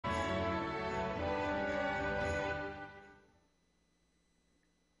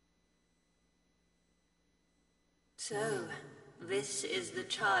So, this is the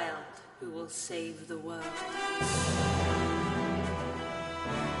child who will save the world.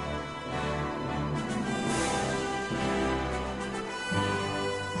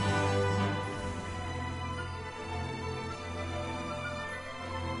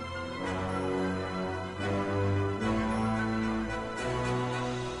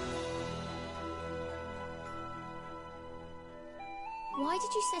 Why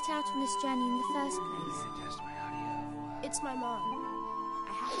did you set out on this journey in the first place? Test my audio. It's my mom. I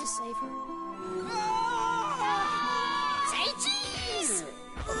have to save her. Say cheese!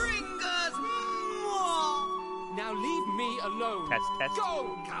 Ringers! Now leave me alone. Test.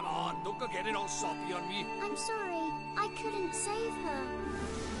 Go! Come on, don't go getting all soppy on me. I'm sorry. I couldn't save her.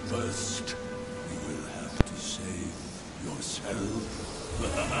 First, you will have to save yourself.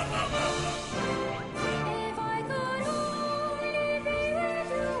 If I could only be with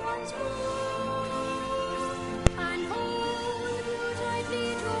you once more and hold you tightly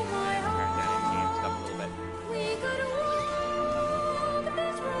to my heart, we could walk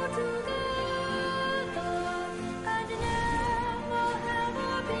this road together and never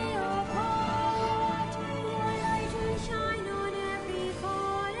ever be apart. Your light will shine on every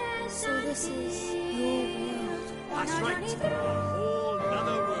forest. So this is your world. That's right. A whole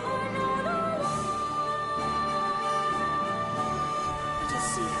nother world. Let us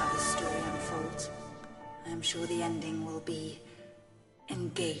see how the story unfolds. I am sure the ending will be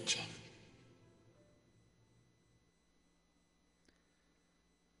engaging.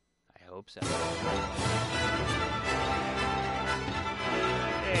 I hope so.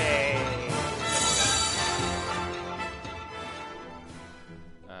 Hey.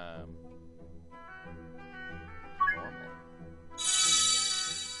 Normal.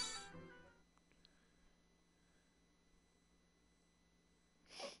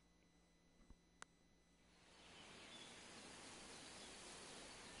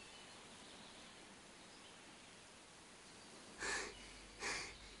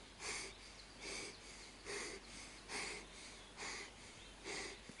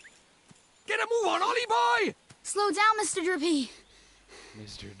 Get a move on, Ollie boy! Slow down, Mr. Drippy.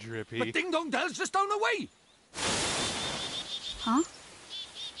 Mr. Drippy. But Ding Dong Dell's just down the way. Huh?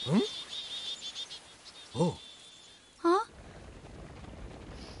 Huh? Oh. Huh?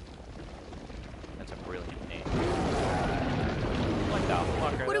 That's a brilliant name. What the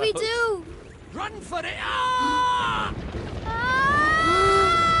fuck are What do we those? do? Run for it! Ah!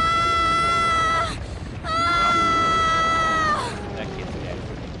 That kid's dead.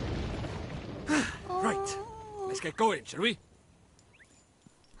 Right. Let's get going, shall we?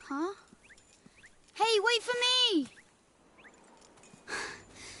 Huh? Hey, wait for me!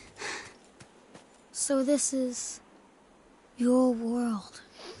 So this is your world.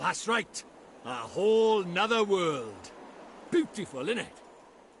 That's right. A whole nother world. Beautiful, innit?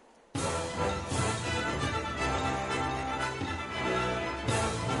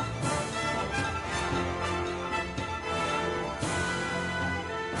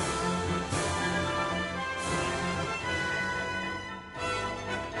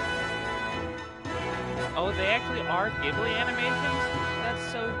 Oh, they actually are Ghibli animations?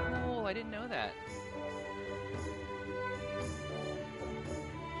 That's so cool. I didn't know that.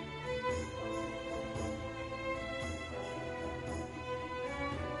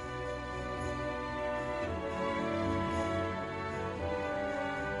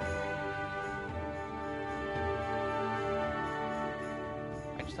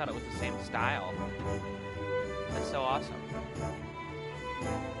 I just thought it was the same style. That's so awesome.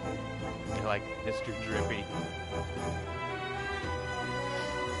 You're like Mr. Drippy.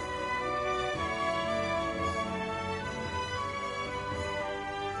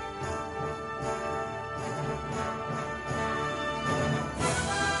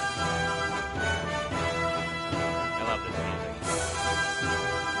 I love this music.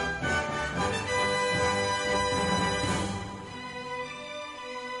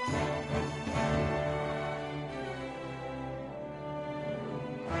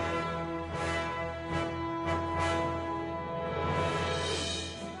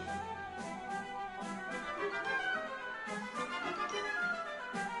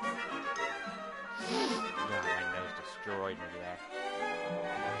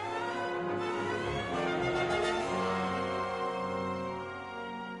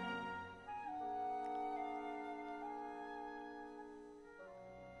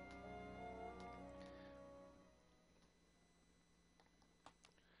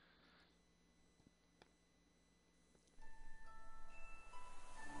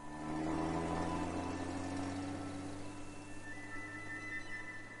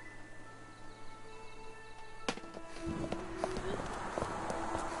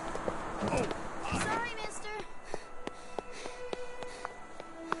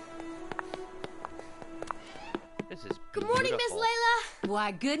 Good morning, Miss Beautiful. Layla.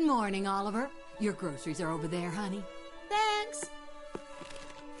 Why, good morning, Oliver. Your groceries are over there, honey. Thanks.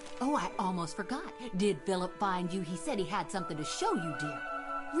 Oh, I almost forgot. Did Philip find you? He said he had something to show you, dear.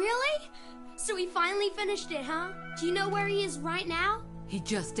 Really? So he finally finished it, huh? Do you know where he is right now? He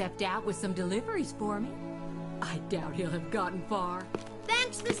just stepped out with some deliveries for me. I doubt he'll have gotten far.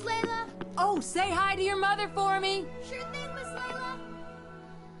 Thanks, Miss Layla. Oh, say hi to your mother for me. Sure thing, Miss Layla.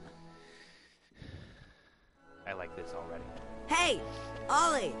 I like this already. Hey,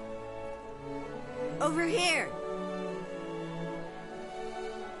 Ollie! Over here!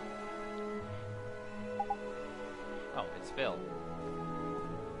 Oh, it's Phil. Hold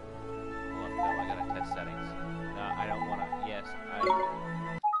on, Phil, I gotta test settings. No, I don't wanna. Yes,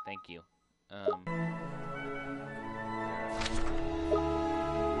 thank you.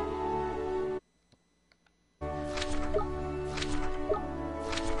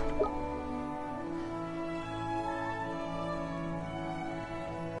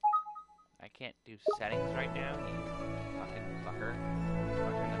 I can't do settings right now, you fucking fucker.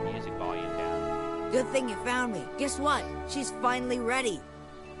 I'll turn the music volume down. Good thing you found me. Guess what? She's finally ready.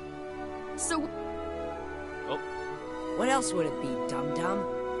 So, Oh, What else would it be, dum-dum?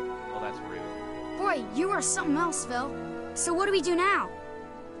 well, that's rude. Boy, you are something else, Phil. So what do we do now?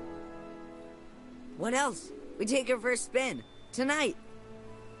 What else? We take her for a spin. Tonight.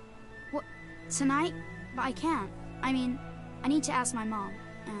 What, tonight? But I can't. I mean, I need to ask my mom,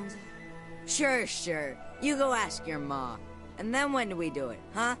 and... Sure. You go ask your ma. And then when do we do it,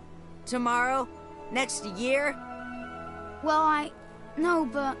 huh? Tomorrow? Next year? Well, No,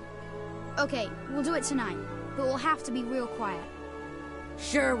 but... Okay, we'll do it tonight. But we'll have to be real quiet.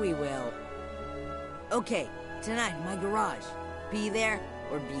 Sure we will. Okay, tonight in my garage. Be there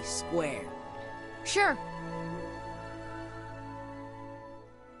or be square. Sure.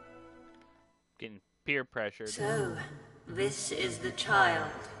 Getting peer pressured. So, this is the child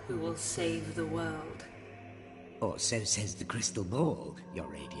who will save the world. Or so says the crystal ball, Your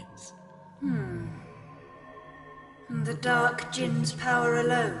Radiance. The Dark Jinn's power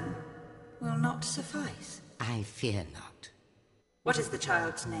alone will not suffice. I fear not. What is the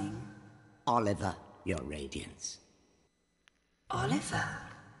child's name? Oliver, Your Radiance. Oliver.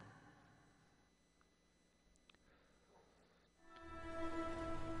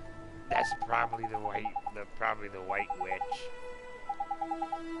 That's probably the white witch.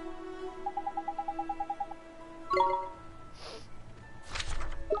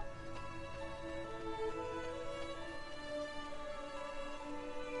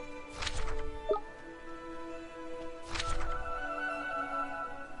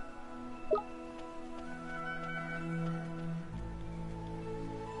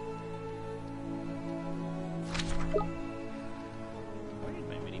 Where did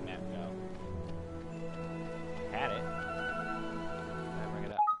my mini-map go? Had it. Did I bring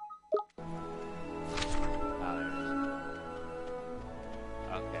it up? Oh, there it is.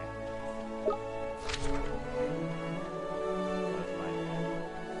 Okay. That's fine.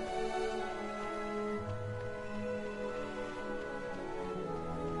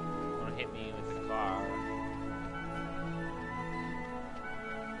 Don't hit me with the car.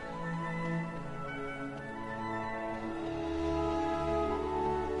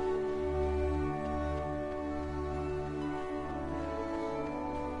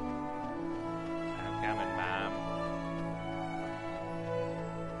 I'm coming, Mom.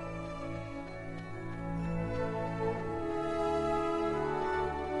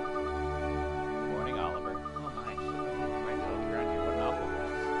 Morning, Oliver. Oh my, my dog around here. What an awful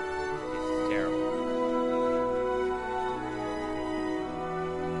mess. This is terrible.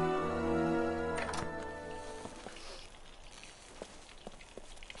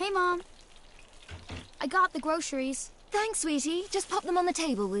 Hey, Mom. I got the groceries. thanks, sweetie. Just pop them on the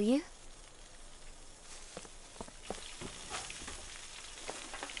table, will you?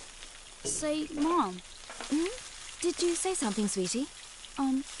 Say, Mom, Did you say something, sweetie?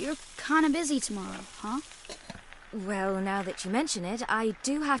 you're kind of busy tomorrow, huh? Well, now that you mention it, I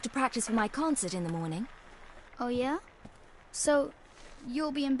do have to practice for my concert in the morning. Oh, yeah? So,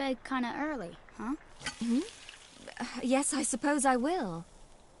 you'll be in bed kind of early, huh? Yes, I suppose I will.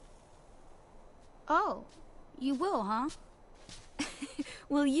 Oh, you will, huh?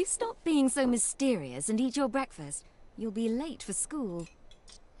 Will you stop being so mysterious and eat your breakfast? You'll be late for school.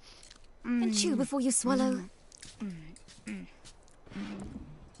 And chew before you swallow.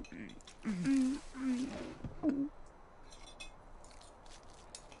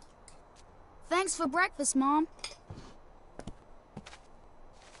 Thanks for breakfast, Mom.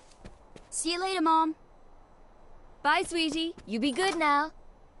 See you later, Mom. Bye, sweetie. You be good now.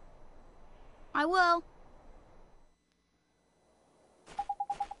 I will.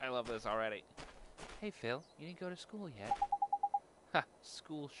 I love this already. Hey, Phil, you didn't go to school yet. Ha,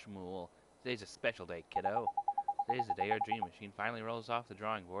 school schmool. Today's a special day, kiddo. Today's the day our dream machine finally rolls off the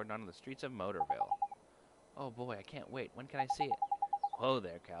drawing board and onto the streets of Motorville. Oh boy, I can't wait. When can I see it? Whoa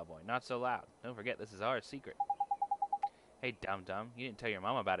there, cowboy. Not so loud. Don't forget, this is our secret. Hey, dum-dum, you didn't tell your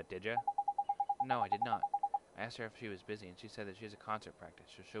mom about it, did you? No, I did not. I asked her if she was busy, and she said that she has a concert practice,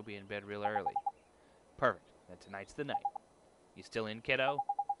 so she'll be in bed real early. Perfect. Then tonight's the night. You still in, kiddo?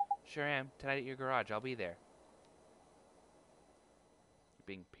 Sure am. Tonight at your garage. I'll be there. You're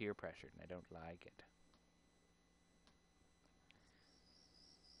being peer pressured, and I don't like it.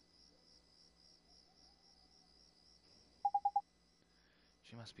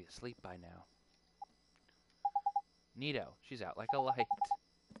 She must be asleep by now. Neato. She's out like a light.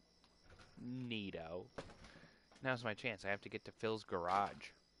 Neato. Now's my chance. I have to get to Phil's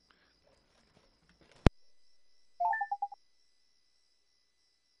garage.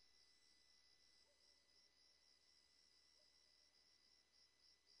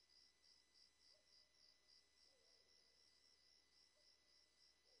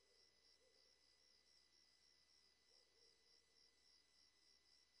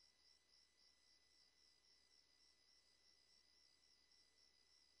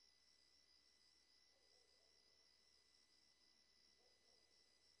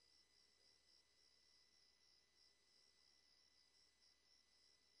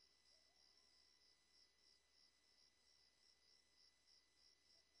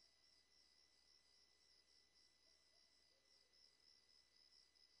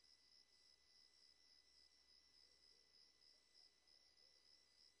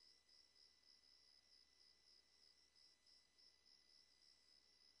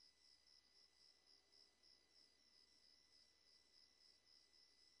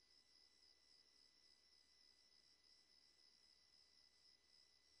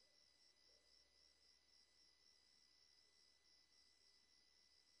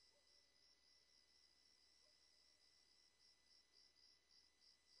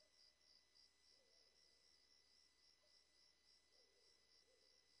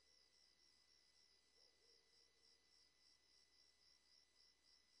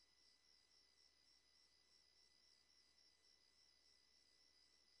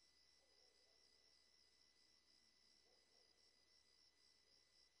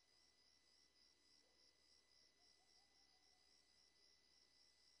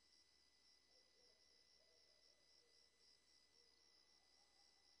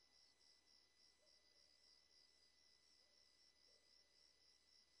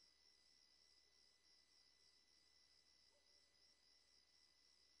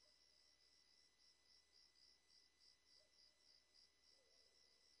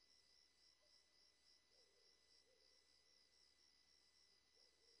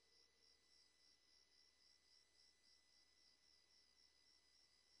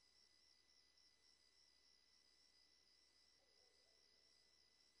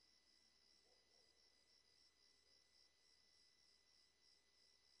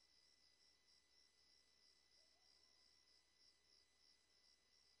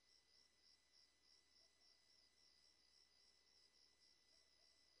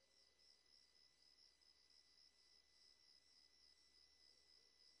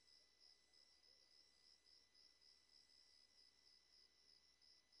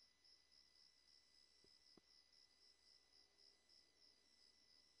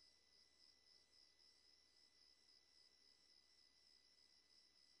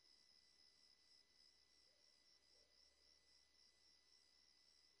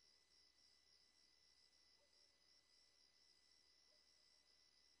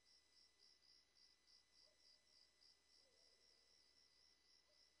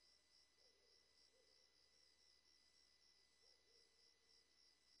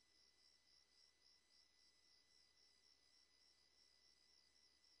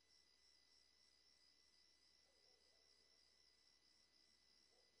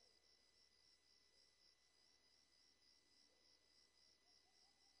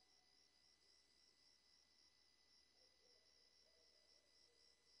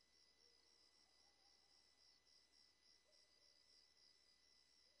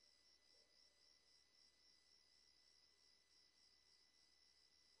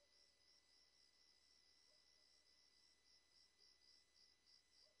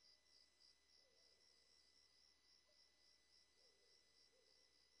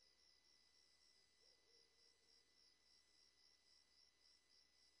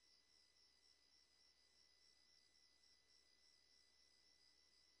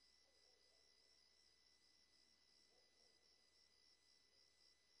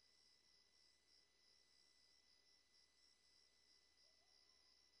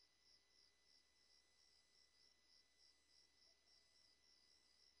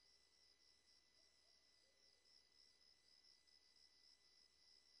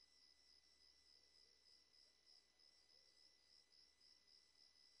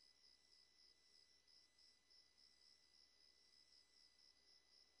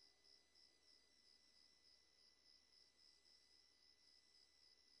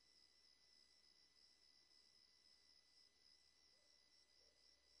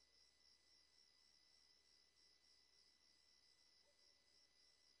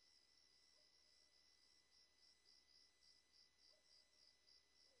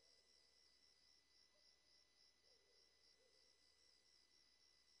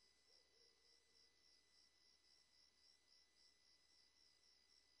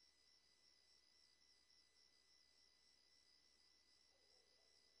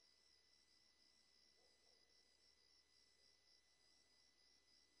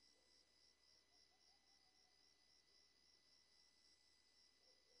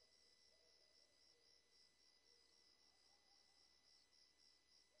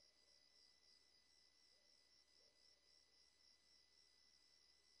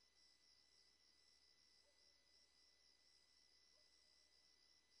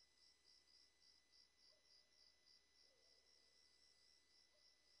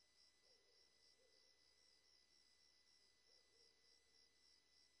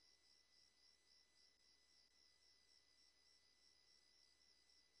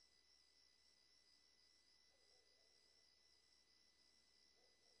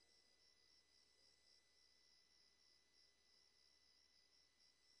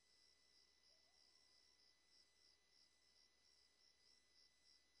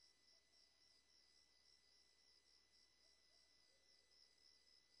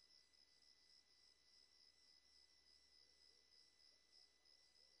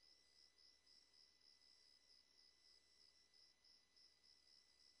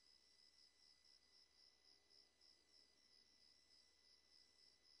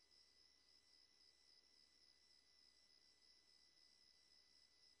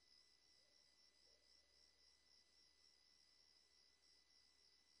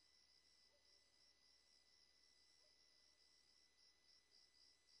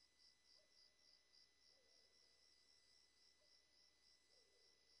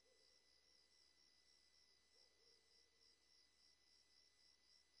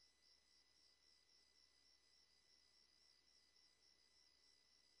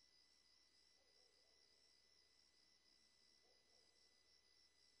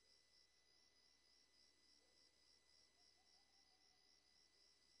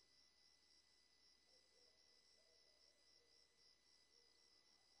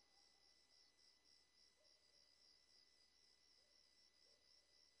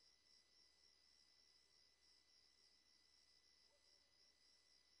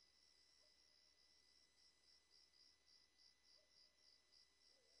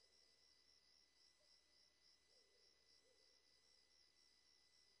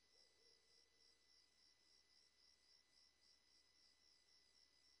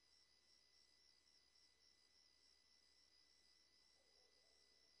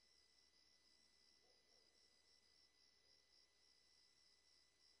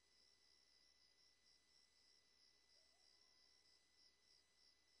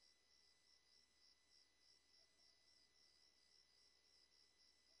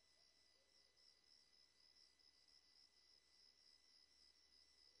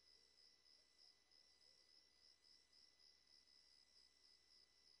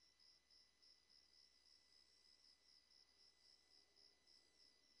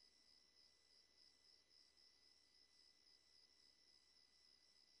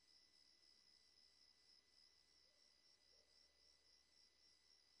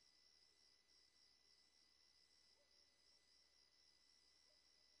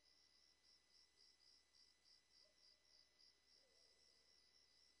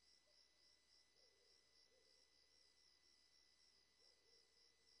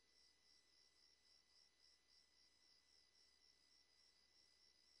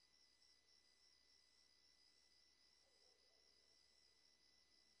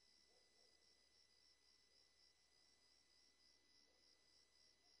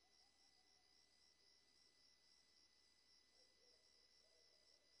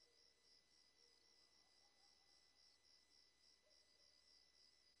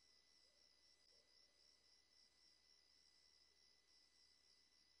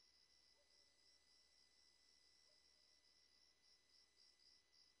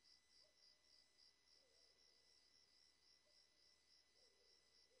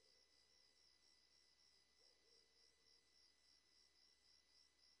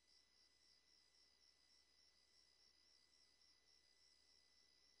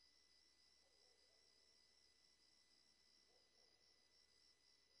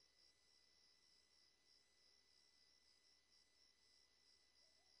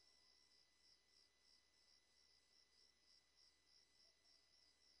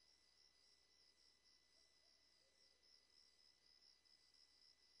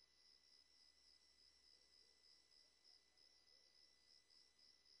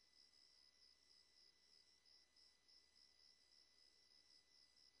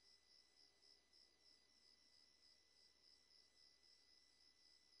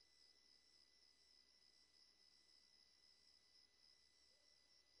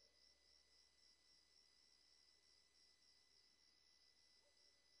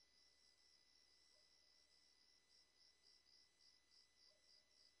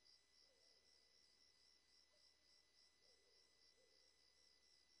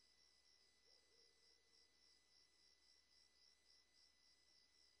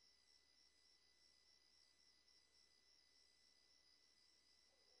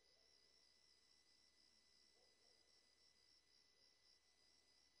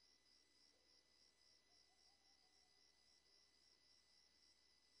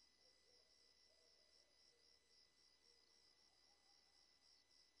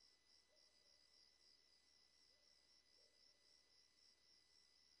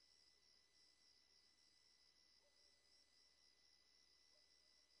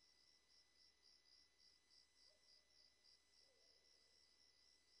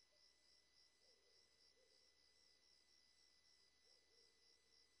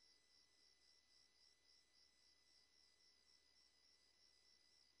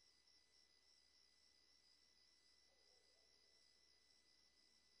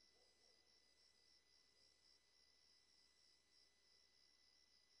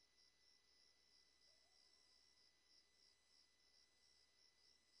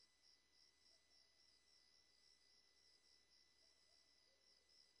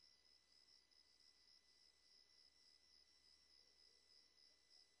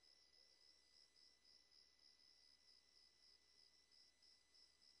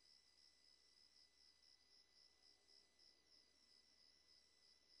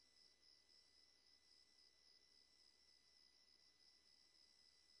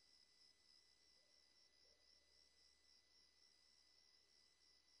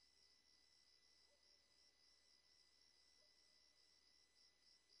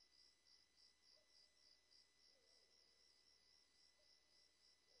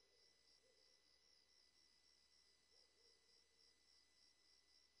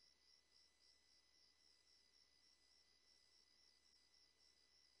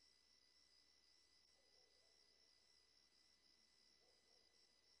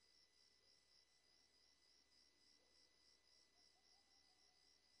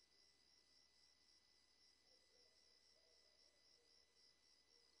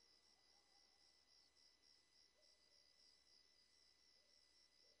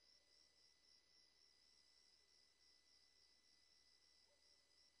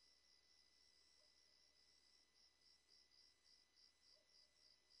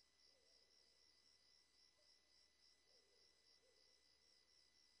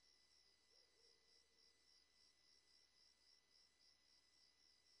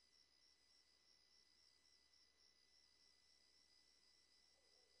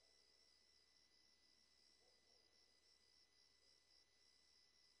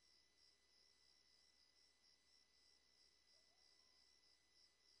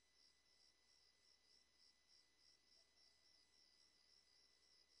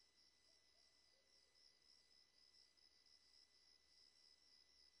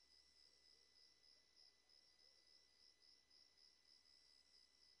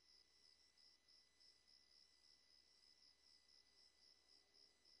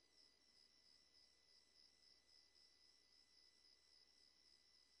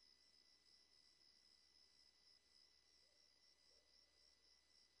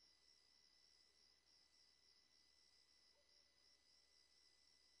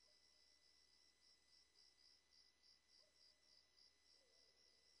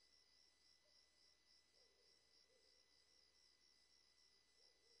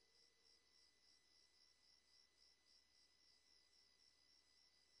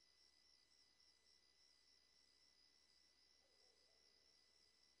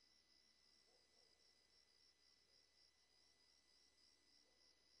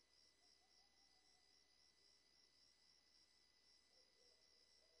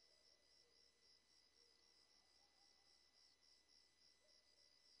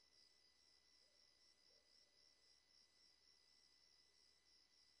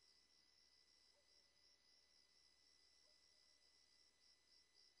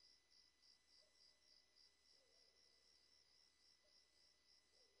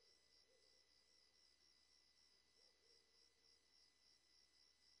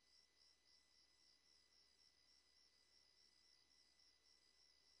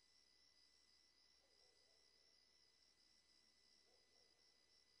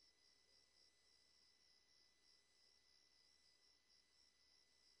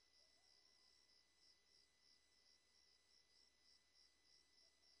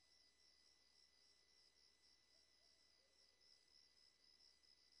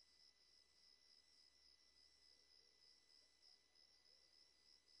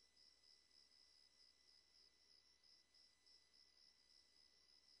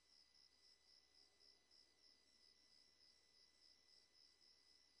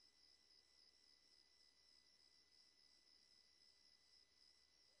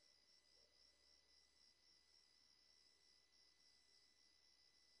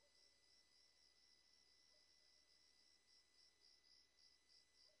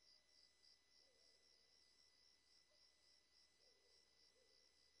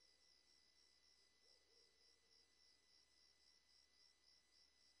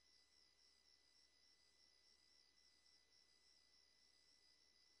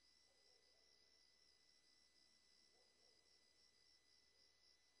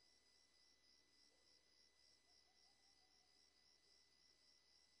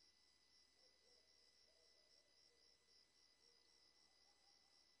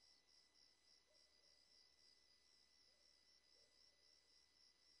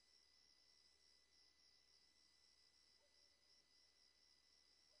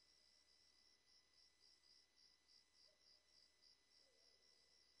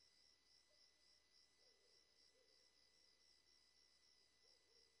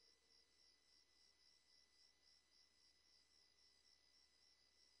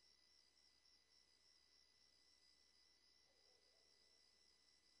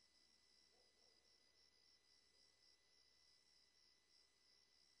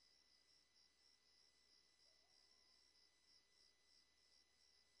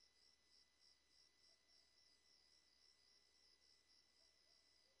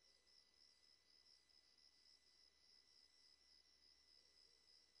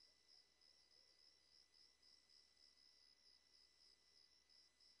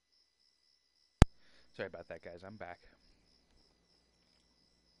 Sorry about that, guys. I'm back.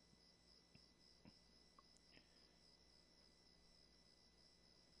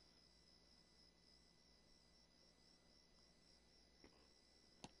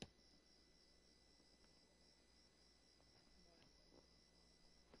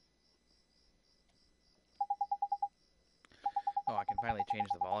 Oh, I can finally change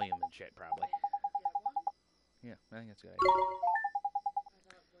the volume and shit, probably. Yeah, I think that's a good idea.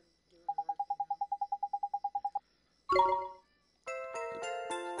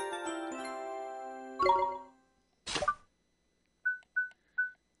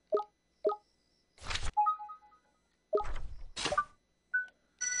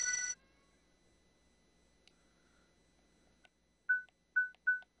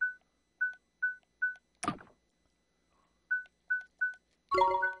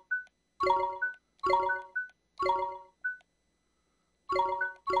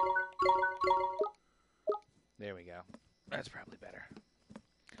 There we go. That's probably better.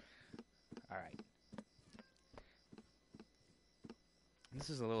 Alright. This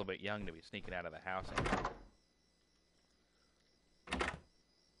is a little bit young to be sneaking out of the house anymore.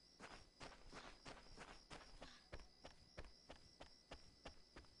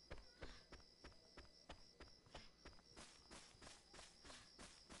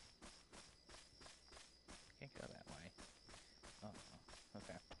 Can't go that way. Oh,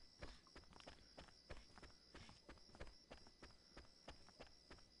 okay.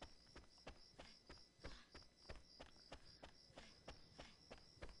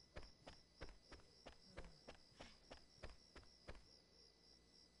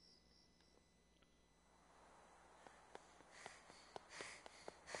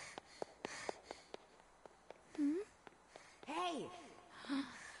 Hey!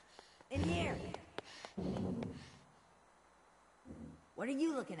 In here! What are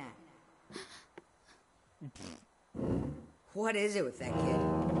you looking at? What is it with that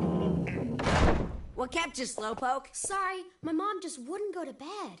kid? What kept you, Slowpoke? Sorry, my mom just wouldn't go to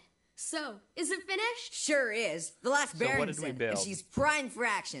bed. So, is it finished? Sure is. The last So what bearing's did we in, build? and she's primed for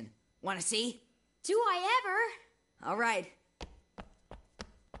action. Wanna see? Do I ever? All right.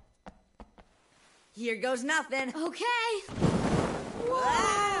 Here goes nothing. Okay.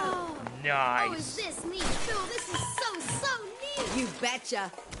 Wow! Nice! Oh, is this neat? Phil, this is so neat! You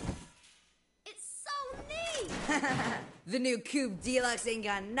betcha. It's so neat! The new Coupe Deluxe ain't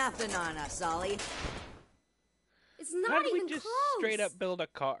got nothing on us, Ollie. It's not How did even we just close. straight up build a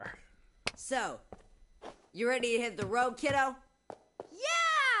car? So, you ready to hit the road, kiddo?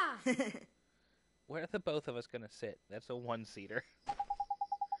 Yeah! Where are the both of us gonna sit? That's a one-seater.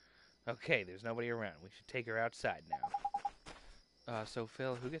 Okay, there's nobody around. We should take her outside now. So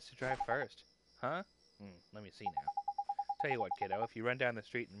Phil, who gets to drive first? Huh? Let me see now. Tell you what, kiddo, if you run down the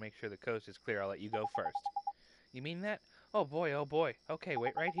street and make sure the coast is clear, I'll let you go first. You mean that? Oh boy, oh boy. Okay,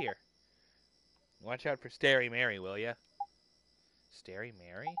 wait right here. Watch out for Starry Mary, will ya? Starry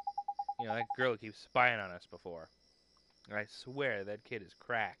Mary? You know, that girl keeps spying on us before. I swear that kid is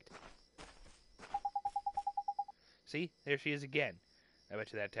cracked. See? There she is again. I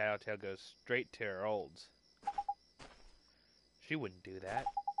bet you that tattletale goes straight to her olds. She wouldn't do that.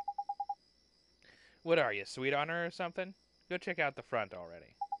 What are you, sweet on her or something? Go check out the front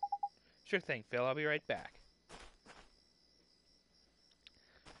already. Sure thing, Phil. I'll be right back.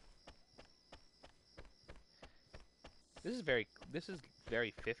 This is very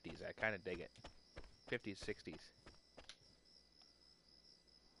 50s. I kind of dig it. 50s, 60s.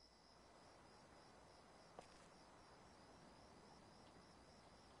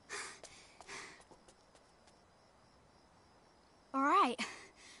 All right.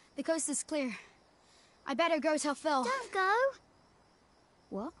 The coast is clear. I better go tell Phil. Don't go.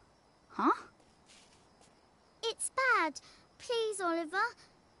 What? Huh? It's bad. Please, Oliver.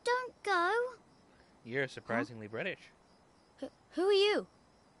 Don't go. You're surprisingly British. Who are you?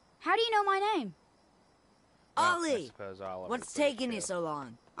 How do you know my name? Well, I Ollie! suppose all of What's us British taking you too. so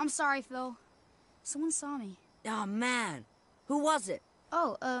long? I'm sorry, Phil. Someone saw me. Oh, man. Who was it?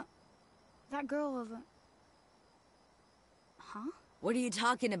 Oh, that girl over... Huh? What are you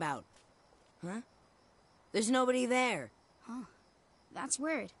talking about? Huh? There's nobody there. Huh. That's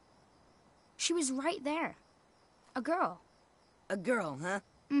weird. She was right there. A girl. A girl, huh?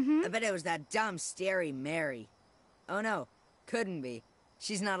 Mm-hmm. I bet it was that dumb, Starry Mary. Oh, no. Couldn't be.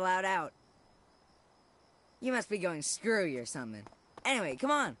 She's not allowed out. You must be going screwy or something. Anyway,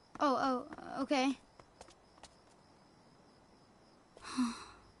 come on. Oh, okay.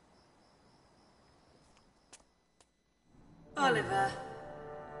 Oliver,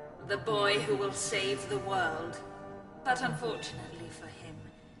 the boy who will save the world. But unfortunately for him,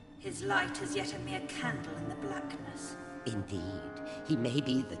 His light is yet a mere candle in the blackness. Indeed. He may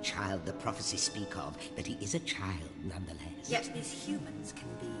be the child the prophecies speak of, but he is a child nonetheless. Yet these humans can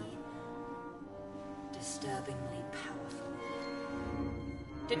be disturbingly powerful.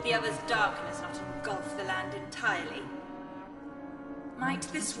 Did the other's darkness not engulf the land entirely? Might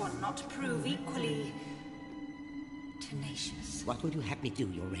this one not prove equally tenacious? What would you have me do,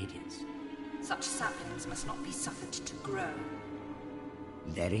 Your Radiance? Such saplings must not be suffered to grow.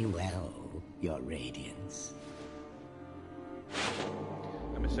 Very well, Your Radiance.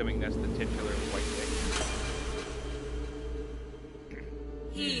 I'm assuming that's the titular white thing.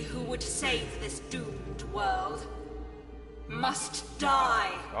 He who would save this doomed world must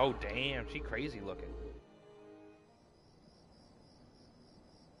die. Oh, damn. She crazy looking.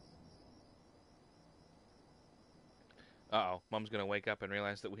 Uh-oh. Mom's gonna wake up and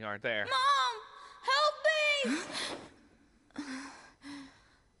realize that we aren't there. Mom! Help me!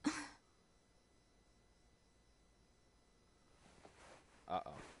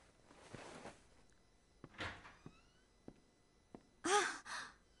 Uh-oh.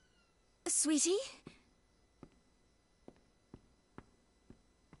 Sweetie?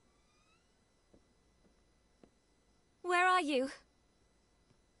 Where are you?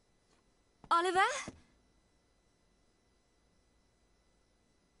 Oliver?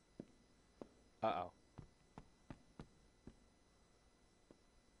 Uh-oh.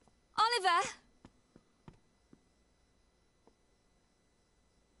 Oliver?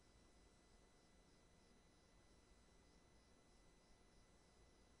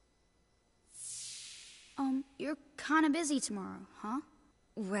 You're kind of busy tomorrow, huh?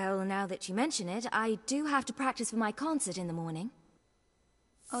 Well, now that you mention it, I do have to practice for my concert in the morning.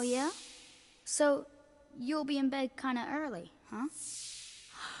 Oh, yeah? So, you'll be in bed kind of early, huh?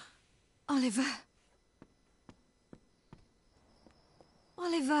 Oliver.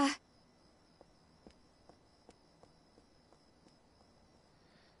 Oliver.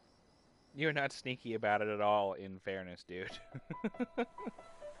 You're not sneaky about it at all, in fairness, dude.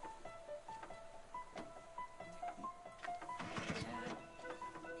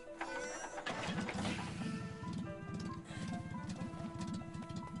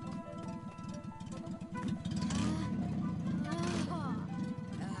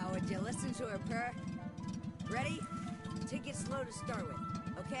 Would you listen to her purr? Ready? Take it slow to start with,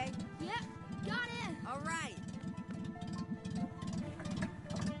 okay? Yep, got it. All right.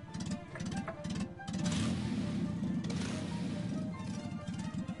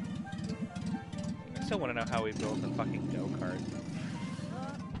 I still want to know how we built a fucking go-kart.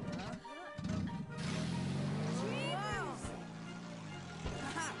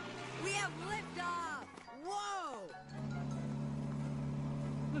 We have liftoff! Whoa!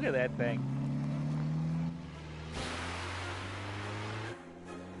 Look at that thing.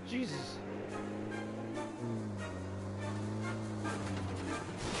 Jesus.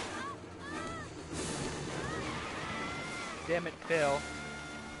 Damn it, Phil.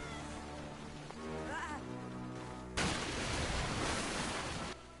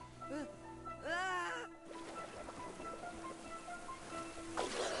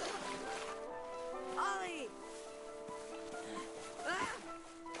 Ollie!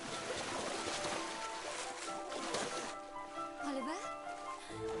 Oliver?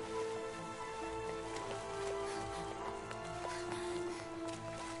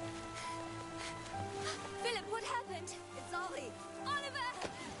 Philip, what happened? It's Ollie! Oliver!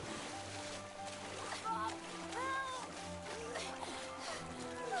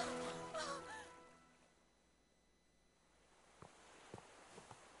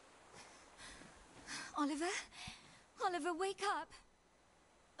 Oliver? Oliver, wake up!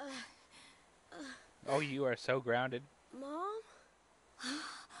 Oh, you are so grounded. Mom?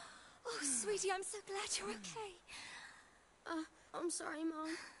 Oh, sweetie, I'm so glad you're okay. I'm sorry,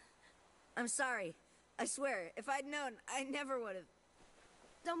 Mom. I'm sorry. I swear, if I'd known, I never would have.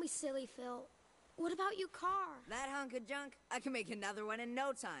 Don't be silly, Phil. What about your car? That hunk of junk, I can make another one in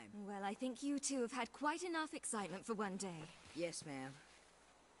no time. Well, I think you two have had quite enough excitement for one day. Yes, ma'am.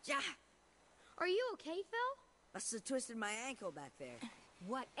 Ja! Are you okay, Phil? Must have twisted my ankle back there.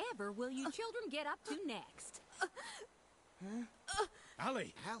 Whatever will you children get up to next?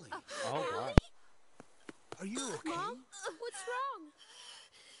 Allie! Oh, God. Are you okay? Mom? What's wrong?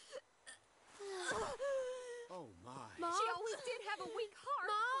 Oh, my. Mom? She always did have a weak heart.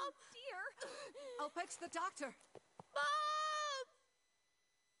 Mom? Oh, dear. I'll fetch the doctor. Mom!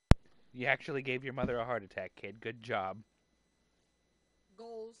 You actually gave your mother a heart attack, kid. Good job.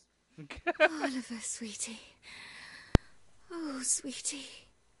 Goals. Oliver, sweetie. Oh, sweetie.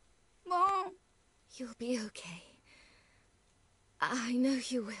 Mom! You'll be okay. I know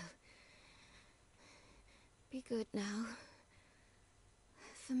you will. Be good now.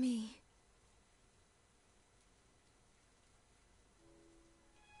 For me.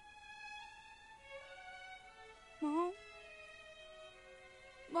 Mom?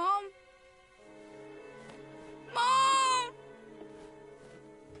 Mom? Mom!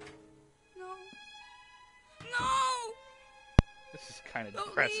 No. No! This is kind of Don't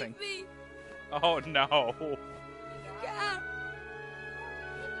depressing. leave me. Oh no. Yeah.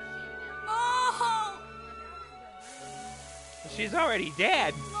 Mom! She's already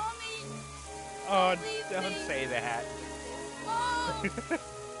dead. Mommy! Oh, leave don't me. say that. Mom!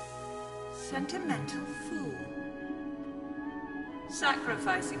 Sentimental fool.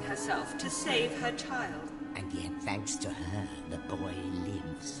 Sacrificing herself to save her child. And yet, thanks to her, the boy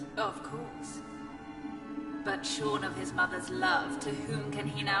lives. Of course. But shorn of his mother's love, to whom can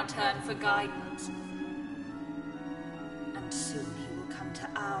he now turn for guidance? And soon he will come to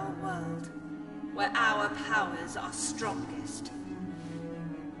our world, where our powers are strongest.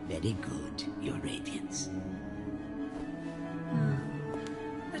 Very good, Your Radiance.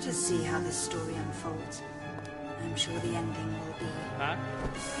 Let us see how this story unfolds. I'm sure the ending will be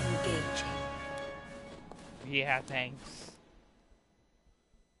engaging. Yeah, thanks.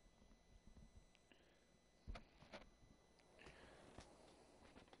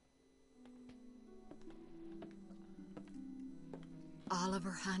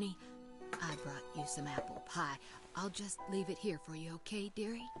 Oliver, honey, I brought you some apple pie. I'll just leave it here for you, okay,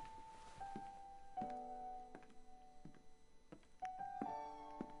 dearie?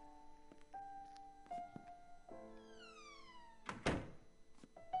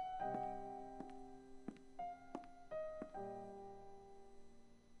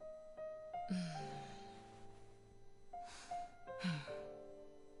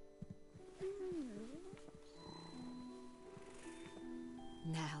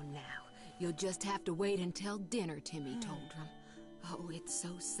 Now, you'll just have to wait until dinner, Timmy told him. Oh, it's so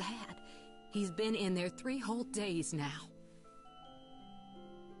sad. He's been in there 3 whole days now.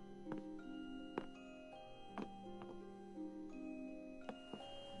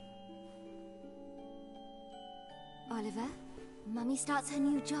 Oliver, Mummy starts her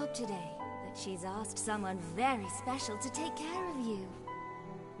new job today, but she's asked someone very special to take care of you.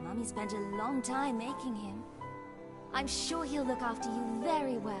 Mummy spent a long time making him. I'm sure he'll look after you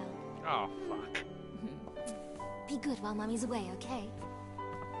very well. Oh, fuck. Be good while Mummy's away, okay?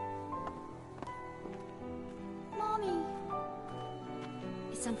 Mommy.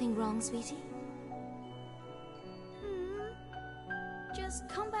 Is something wrong, sweetie? Just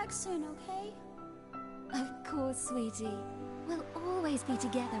come back soon, okay? Of course, sweetie. We'll always be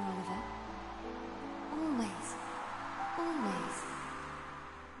together, Oliver. Always. Always.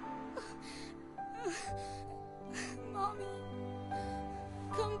 Mommy.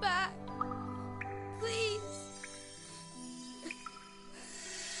 Come back. Please.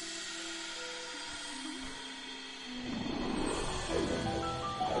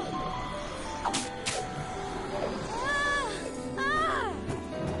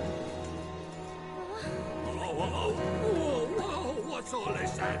 What's all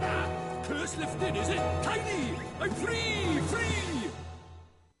this, Anna? Curse lifted, is it? Tiny! I'm free! Free!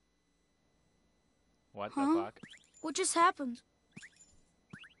 What the fuck? What just happened?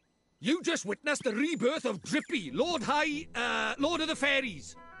 You just witnessed the rebirth of Drippy, Lord of the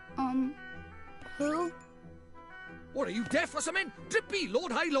Fairies. Who? What, are you deaf or something? Drippy,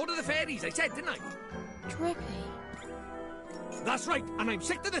 Lord of the Fairies, I said, didn't I? Drippy. That's right, and I'm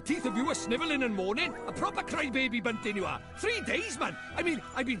sick to the teeth of you a snivelling and moaning. A proper crybaby bunting you are. 3 days, man. I mean,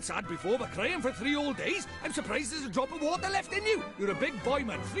 I've been sad before, but crying for 3 whole days? I'm surprised there's a drop of water left in you. You're a big boy,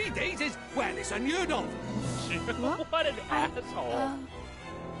 man. 3 days is, well, it's unheard of. What an asshole.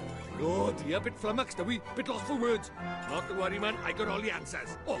 Oh dear, bit flummoxed, are we? Bit lost for words. Not to worry, man, I got all the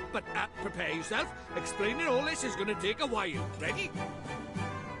answers. Oh, but prepare yourself. Explaining all this is going to take a while. Ready?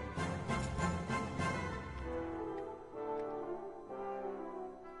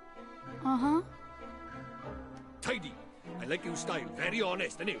 Uh-huh. Tidy. I like your style. Very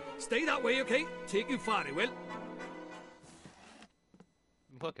honest, and you. Stay that way, okay? Take you far, it will.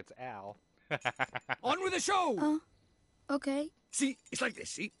 Look, it's Al. On with the show! Okay. See, it's like this,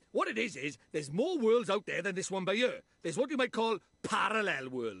 see? What it is there's more worlds out there than this one by here. There's what you might call parallel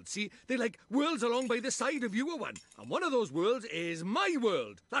worlds, see? They're like worlds along by the side of your one. And one of those worlds is my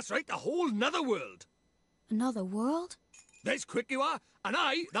world. That's right, a whole nother world. Another world? There's quick you are. And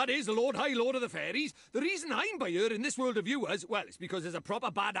I, that is the Lord High Lord of the Fairies, the reason I'm by here in this world of yours, well, it's because there's a proper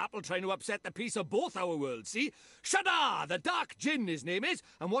bad apple trying to upset the peace of both our worlds, see? Shada, the Dark Djinn, his name is,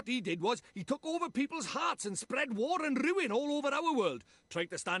 and what he did was he took over people's hearts and spread war and ruin all over our world. Tried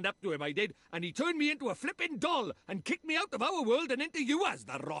to stand up to him, I did, and he turned me into a flippin' doll and kicked me out of our world and into yours,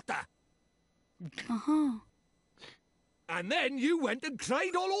 the rotter. Uh-huh. And then you went and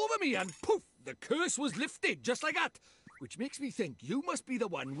cried all over me, and poof, the curse was lifted, just like that. Which makes me think you must be the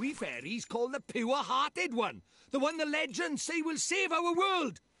one we fairies call the pure-hearted one. The one the legends say will save our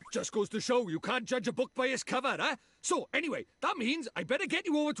world. Just goes to show you can't judge a book by its cover, eh? So, anyway, that means I better get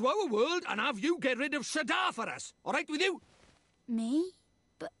you over to our world and have you get rid of Shada for us. All right with you? Me?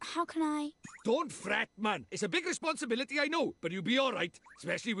 But how can I... Don't fret, man. It's a big responsibility, I know, but you'll be all right,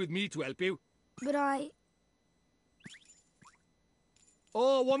 especially with me to help you. But I...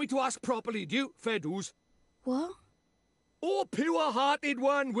 Oh, want me to ask properly, do you? Fair dues. What? Oh, pure-hearted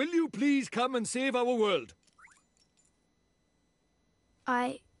one, will you please come and save our world?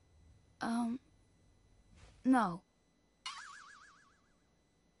 No.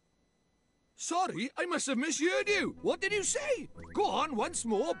 Sorry, I must have misheard you. What did you say? Go on once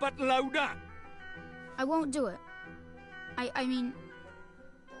more, but louder. I won't do it. I mean,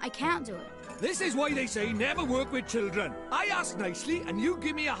 I can't do it. This is why they say never work with children. I ask nicely, and you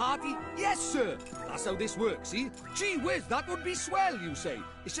give me a hearty, yes, sir. That's how this works, see? Gee whiz, that would be swell, you say.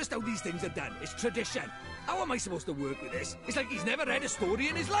 It's just how these things are done. It's tradition. How am I supposed to work with this? It's like he's never read a story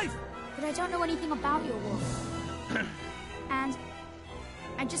in his life. But I don't know anything about your world. And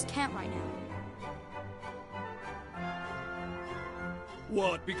I just can't right now.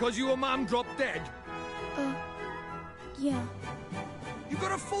 What, because your mum dropped dead? Yeah. You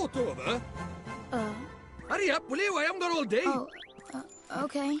got a photo of her? Hurry up, will you? I haven't got all day. Oh,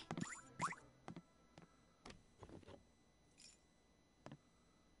 okay.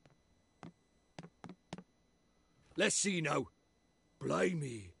 Let's see now.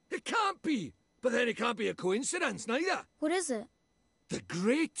 Blimey. It can't be. But then it can't be a coincidence, neither. What is it? The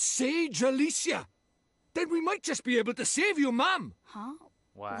great sage Alicia. Then we might just be able to save your mum. Huh?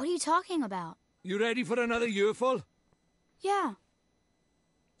 What? What are you talking about? You ready for another earful? Yeah.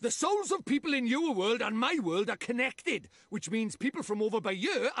 The souls of people in your world and my world are connected, which means people from over by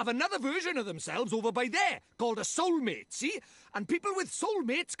here have another version of themselves over by there, called a soulmate, see? And people with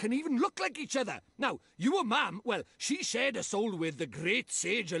soulmates can even look like each other. Now, your mum, well, she shared a soul with the great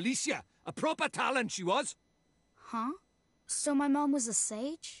sage Alicia. A proper talent she was. Huh? So my mom was a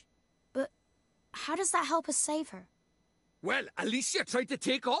sage? But how does that help us save her? Well, Alicia tried to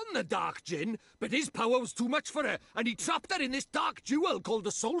take on the Dark Djinn, but his power was too much for her, and he trapped her in this dark jewel called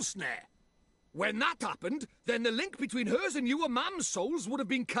the Soul Snare. When that happened, then the link between hers and your mum's souls would have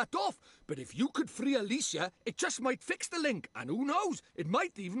been cut off. But if you could free Alicia, it just might fix the link, and who knows, it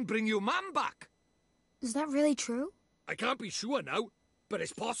might even bring your mum back. Is that really true? I can't be sure now, but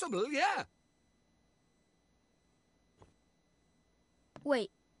it's possible, yeah.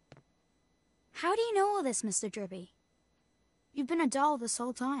 Wait. How do you know all this, Mr. Drippy? You've been a doll this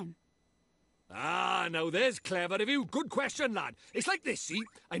whole time. Ah, now there's clever of you. Good question, lad. It's like this, see?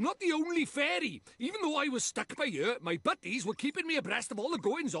 I'm not the only fairy. Even though I was stuck by here, my buddies were keeping me abreast of all the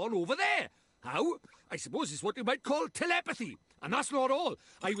goings-on over there. How? I suppose it's what you might call telepathy. And that's not all.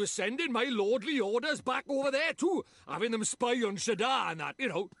 I was sending my lordly orders back over there, too. Having them spy on Shada and that, you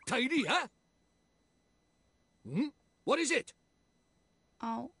know, tidy, huh? What is it?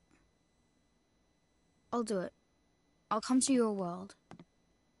 I'll do it. I'll come to your world.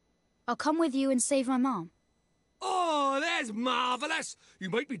 I'll come with you and save my mom. Oh, that's marvellous! You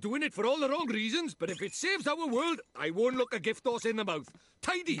might be doing it for all the wrong reasons, but if it saves our world, I won't look a gift horse in the mouth.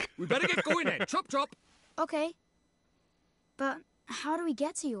 Tidy! We better get going then. Chop, chop. Okay. But how do we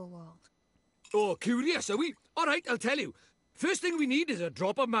get to your world? Oh, curious, are we? All right, I'll tell you. First thing we need is a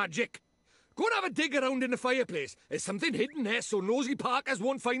drop of magic. Go and have a dig around in the fireplace. There's something hidden there so nosy Parkers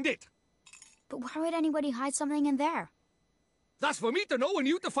won't find it. But why would anybody hide something in there? That's for me to know and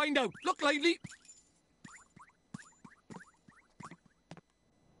you to find out. Look lively.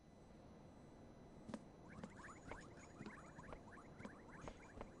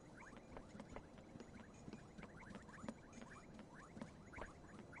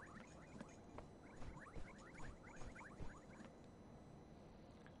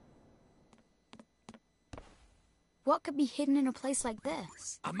 What could be hidden in a place like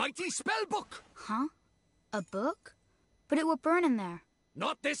this? A mighty spell book. Huh? A book? But it would burn in there.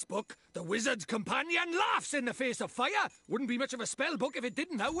 Not this book. The Wizard's Companion laughs in the face of fire. Wouldn't be much of a spell book if it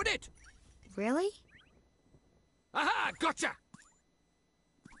didn't now, would it? Really? Aha, gotcha.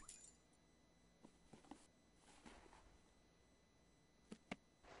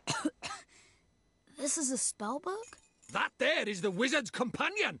 This is a spell book? That there is the Wizard's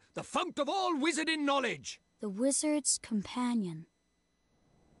Companion, the fount of all wizarding knowledge. The Wizard's Companion.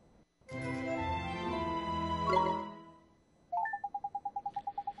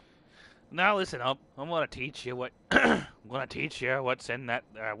 Now listen up. I'm gonna teach you what I'm gonna teach you what's in that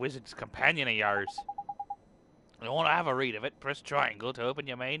Wizard's Companion of yours. You want to have a read of it? Press triangle to open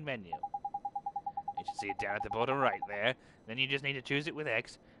your main menu. You should see it down at the bottom right there. Then you just need to choose it with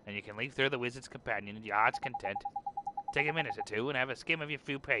X, and you can leaf through the Wizard's Companion at your heart's content. Take a minute or two and have a skim of your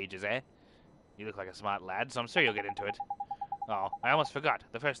few pages, eh? You look like a smart lad, so I'm sure you'll get into it. Oh, I almost forgot.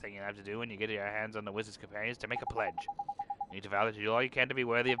 The first thing you have to do when you get your hands on the Wizard's Companion is to make a pledge. You need to vow that you do all you can to be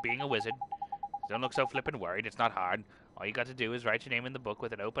worthy of being a wizard. Don't look so flippin' worried, it's not hard. All you got to do is write your name in the book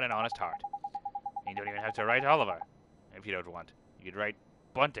with an open and honest heart. And you don't even have to write Oliver, if you don't want. You could write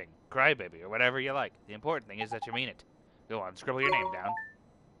Bunting, Crybaby, or whatever you like. The important thing is that you mean it. Go on, scribble your name down.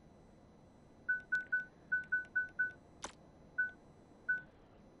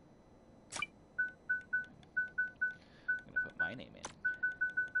 I'm gonna put my name in.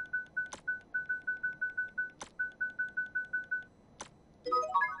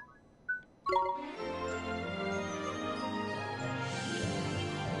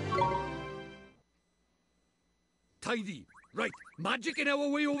 Tidy. Right, magic in our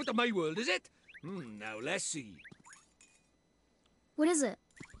way over to my world, is it? Now let's see. What is it?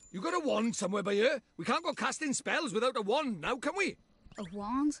 You got a wand somewhere by here? We can't go casting spells without a wand now, can we? A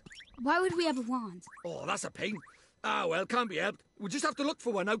wand? Why would we have a wand? Oh, that's a pain. Ah, well, can't be helped. We'll just have to look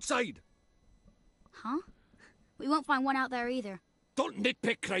for one outside. Huh? We won't find one out there either. Don't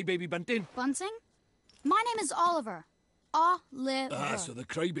nitpick, Crybaby Bunting. Bunting? My name is Oliver. Oliver. Ah, so the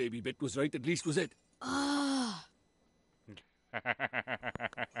Crybaby bit was right, at least, was it? Ugh.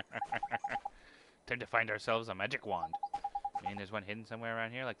 Time to find ourselves a magic wand. I mean, there's one hidden somewhere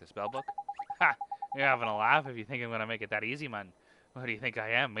around here, like the spell book. Ha! You're having a laugh if you think I'm gonna make it that easy, man. What do you think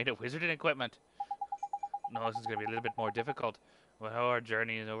I am? Made of wizarding equipment. No, this is gonna be a little bit more difficult. Well, our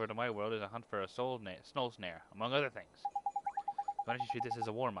journey is over to my world is a hunt for a snow snare, among other things. Why don't you treat this as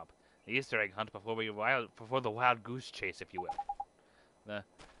a warm-up? The Easter egg hunt before the wild goose chase, if you will.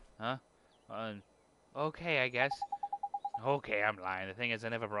 Okay, I guess. Okay, I'm lying. The thing is, I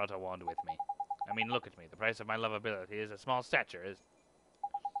never brought a wand with me. I mean, look at me. The price of my lovability is a small stature, is...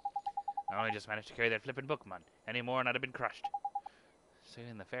 I only just managed to carry that flippin' book, man. Any more and I'd have been crushed. So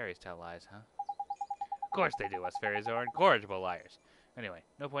even the fairies tell lies, huh? Of course they do. Us fairies are incorrigible liars. Anyway,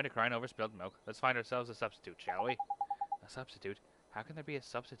 no point in crying over spilled milk. Let's find ourselves a substitute, shall we? A substitute? How can there be a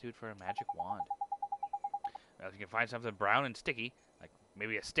substitute for a magic wand? Well, if you can find something brown and sticky, like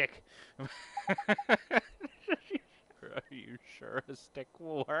maybe a stick. Are you sure a stick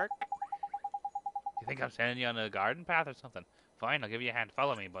will work? Do you think I'm sending you on a garden path or something? Fine, I'll give you a hand.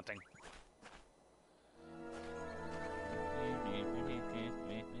 Follow me, Bunting.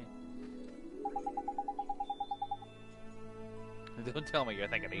 Don't tell me you're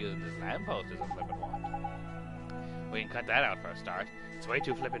thinking of using this lamppost as a flippin' wand. We can cut that out for a start. It's way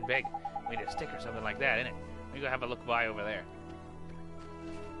too flippin' big. We need a stick or something like that, innit? We go have a look by over there.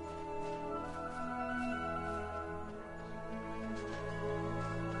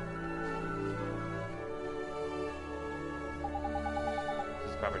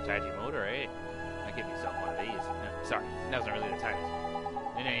 This is proper taiji motor, eh? I'll give yourself one of these. Sorry, that wasn't really the tightest.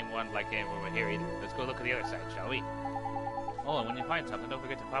 There ain't one like him over here either. Let's go look at the other side, shall we? Oh, and when you find something, don't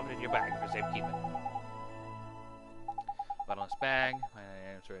forget to pop it in your bag for safekeeping. Bottomless bag.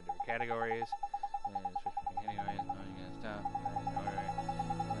 Answer in different categories.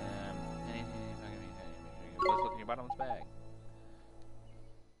 Let's look in your bottomless bag.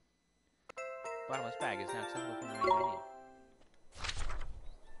 Bottomless bag is now accessible from the main menu.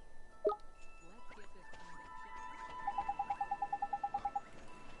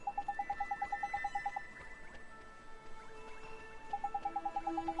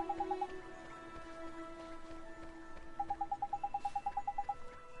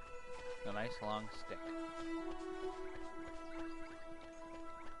 A nice long stick.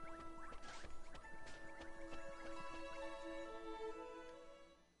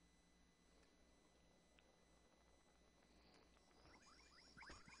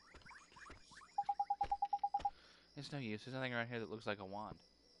 It's no use. There's nothing around here that looks like a wand.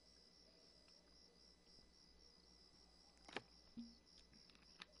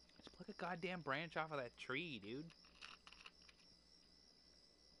 Just pluck a goddamn branch off of that tree, dude.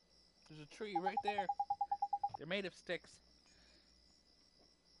 There's a tree right there. They're made of sticks.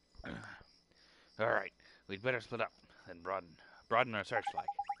 Alright, we'd better split up, then broaden our search like.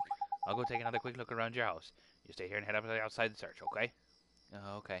 I'll go take another quick look around your house. You stay here and head up to the outside search, okay?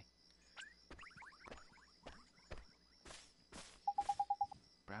 Oh, okay.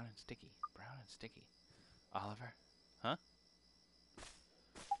 Brown and sticky. Brown and sticky. Oliver? Huh?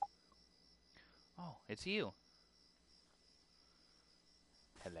 Oh, it's you.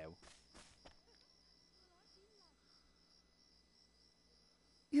 Hello.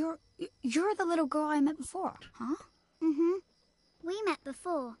 You're the little girl I met before, huh? Mm-hmm. We met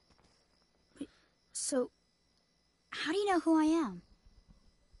before. So, how do you know who I am?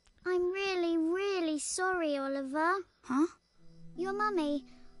 I'm really, really sorry, Oliver. Huh? Your mummy.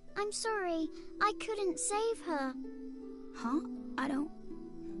 I'm sorry. I couldn't save her. Huh?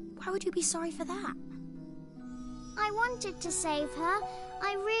 Why would you be sorry for that? I wanted to save her.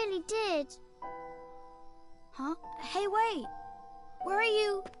 I really did. Huh? Hey, wait! Where are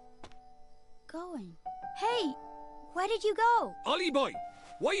you going? Hey! Where did you go? Ollie boy,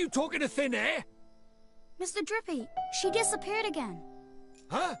 why are you talking to thin air? Mr. Drippy, she disappeared again.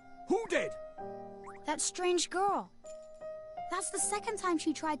 Huh? Who did? That strange girl. That's the second time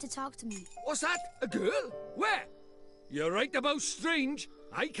she tried to talk to me. What's that? A girl? Where? You're right about strange.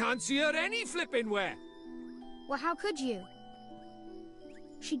 I can't see her any flipping where. Well, how could you?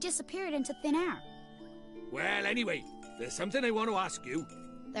 She disappeared into thin air. Well, anyway, there's something I want to ask you.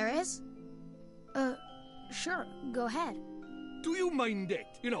 There is? Sure, go ahead. Do you mind it?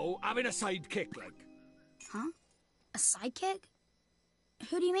 You know, having a sidekick, like? Huh? A sidekick?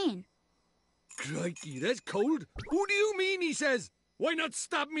 Who do you mean? Crikey, that's cold. Who do you mean, he says? Why not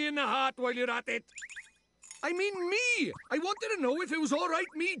stab me in the heart while you're at it? I mean me! I wanted to know if it was alright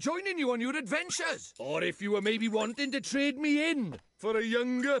me joining you on your adventures. Or if you were maybe wanting to trade me in for a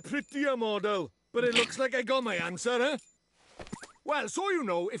younger, prettier model. But it looks like I got my answer, huh? Well, so you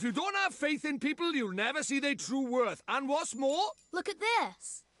know, if you don't have faith in people, you'll never see their true worth. And what's more... Look at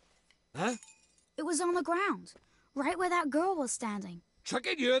this. Huh? It was on the ground, right where that girl was standing. Chuck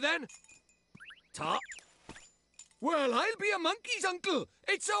it here, then. Ta. Well, I'll be a monkey's uncle.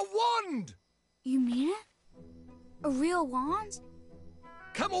 It's a wand. You mean it? A real wand?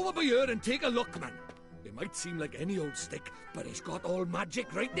 Come over by here and take a look, man. It might seem like any old stick, but it's got all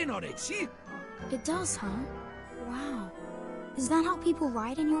magic writing on it, see? It does, huh? Wow. Is that how people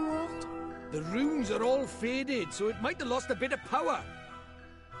write in your world? The runes are all faded, so it might have lost a bit of power.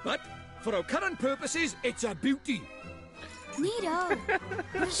 But, for our current purposes, it's a beauty. Neato.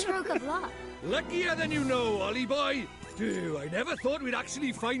 What a stroke of luck. Luckier than you know, Ollie boy. Phew, I never thought we'd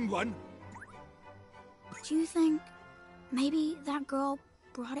actually find one. Do you think maybe that girl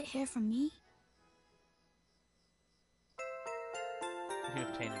brought it here for me? You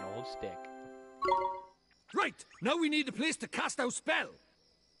obtain an old stick. Right, now we need a place to cast our spell.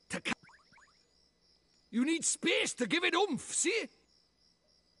 You need space to give it oomph, see?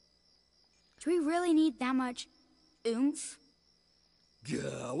 Do we really need that much oomph?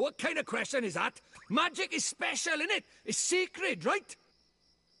 Yeah, what kind of question is that? Magic is special, innit? It's sacred, right?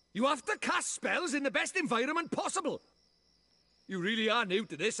 You have to cast spells in the best environment possible. You really are new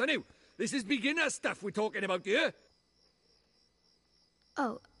to this, aren't you? This is beginner stuff we're talking about here.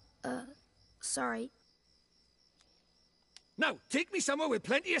 Oh, sorry. Now, take me somewhere with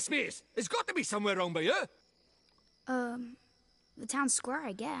plenty of space. There's got to be somewhere around by here. The town square,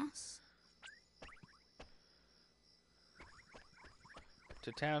 I guess.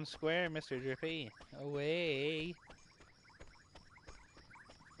 To town square, Mr. Drippy. Away.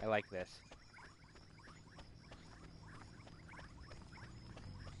 I like this.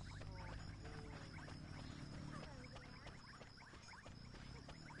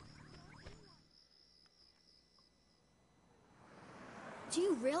 Do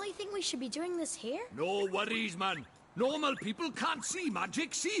you really think we should be doing this here? No worries, man. Normal people can't see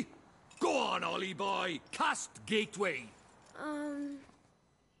magic, see? Go on, Ollie boy. Cast Gateway.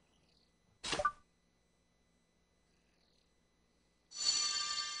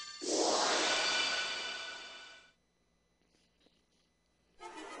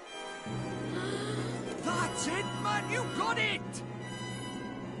 That's it, man. You got it.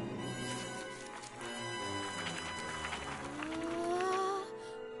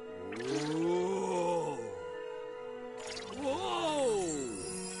 Whoa. Whoa.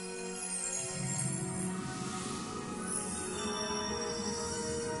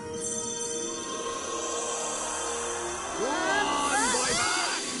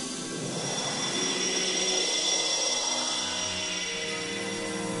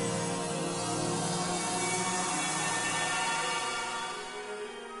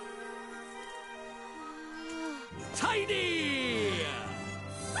 Tidy!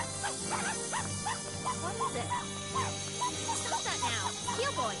 What is it? Stop that now!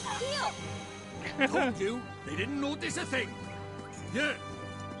 Heel, boy! Heel! Told you, they didn't notice a thing. Yeah.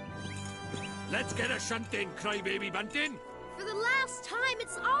 Let's get a shunt in, crybaby bunting. For the last time,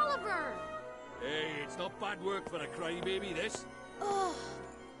 it's Oliver! Hey, it's not bad work for a crybaby, this. Oh.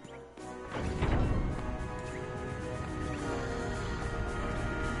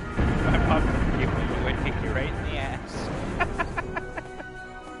 I'm not gonna give you a kick you right in the ass.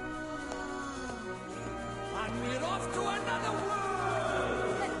 And we're off to another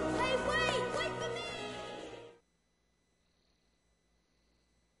world! Hey, wait! Wait for me!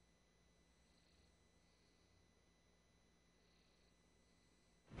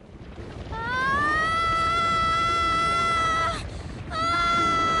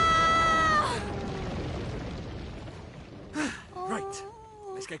 Right.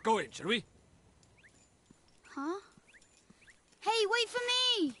 Let's get going, shall we? Huh? Hey, wait for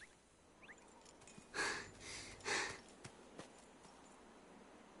me!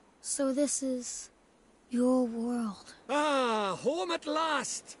 So this is your world. Ah, home at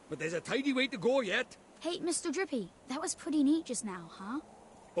last. But there's a tidy way to go yet. Hey, Mr. Drippy, that was pretty neat just now, huh?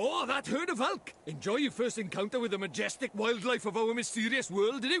 Oh, that herd of elk. Enjoy your first encounter with the majestic wildlife of our mysterious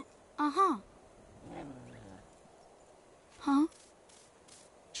world, did you? Uh-huh. Huh?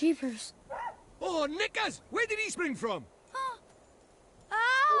 Jeepers. Oh, Nickers! Where did he spring from? Huh?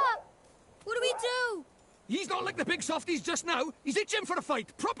 Ah! What do we do? He's not like the big softies just now. He's itching for a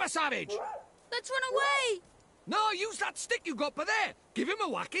fight. Proper savage. Let's run away! No, use that stick you got by there. Give him a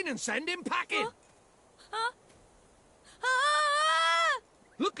whacking and send him packing. Huh? Ah!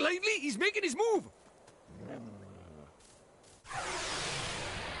 Look lively, he's making his move.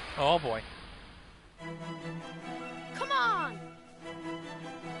 Oh boy. Come on!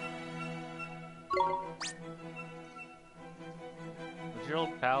 Does your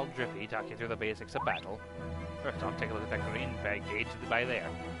old pal Drippy talk you through the basics of battle? First off, take a look at that green bag gauge by there.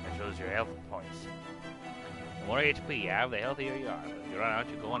 It shows your health points. The more HP you have, the healthier you are. But if you run out,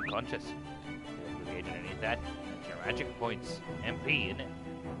 you go unconscious. The gauge underneath that, that's your magic points. MP, isn't it?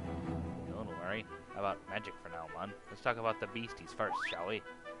 Don't worry about magic for now, man. Let's talk about the beasties first, shall we?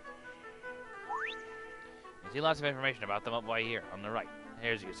 You see lots of information about them up by here, on the right.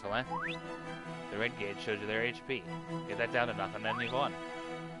 Here's useful, eh? The red gauge shows you their HP. Get that down to nothing, then move on.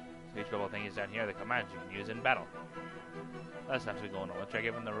 So each bubble thing is down here, the commands you can use in battle. That's enough to be going on. Let's try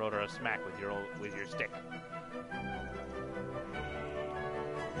giving the rotor a smack with your stick.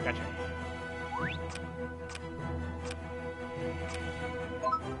 Gotcha.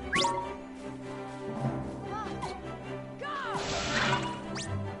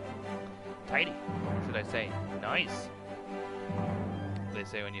 Tidy. Or should I say, nice. They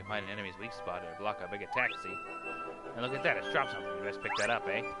say when you find an enemy's weak spot or block a big attack, see? And look at that, it's dropped something. You best pick that up,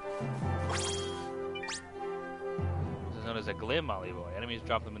 eh? This is known as a glim, Ollie boy. Enemies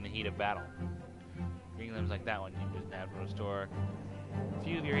drop them in the heat of battle. Green limbs like that one, you just now restore a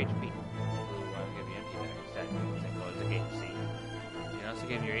few of your HP. Blue one will give you MP back instead. Same goes as the game, see? You can also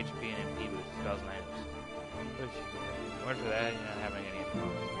give your HP and MP boost spells and items. Which, in order for that, you're not having any at the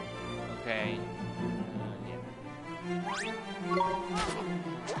moment. Okay.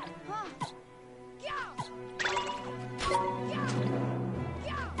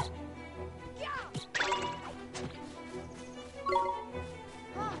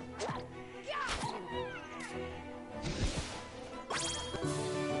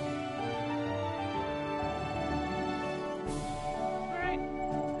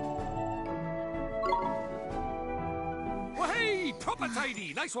 Well, hey, proper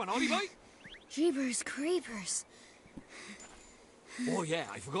tidy. Nice one, Ollie boy. Jeepers creepers. Oh yeah,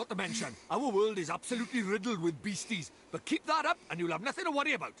 I forgot to mention, our world is absolutely riddled with beasties, but keep that up and you'll have nothing to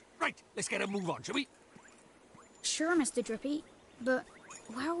worry about. Right, let's get a move on, shall we? Sure, Mr. Drippy, but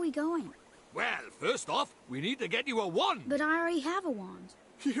where are we going? Well, first off, we need to get you a wand. But I already have a wand.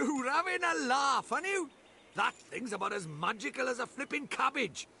 You're having a laugh, aren't you? That thing's about as magical as a flipping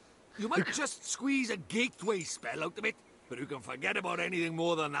cabbage. You might just squeeze a gateway spell out of it, but you can forget about anything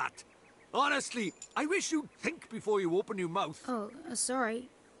more than that. Honestly, I wish you'd think before you open your mouth. Oh, sorry.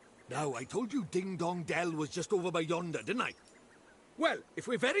 Now, I told you Ding Dong Dell was just over by yonder, didn't I? Well, if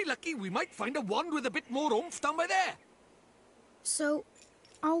we're very lucky, we might find a wand with a bit more oomph down by there. So,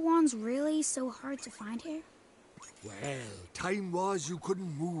 are wands really so hard to find here? Well, time was you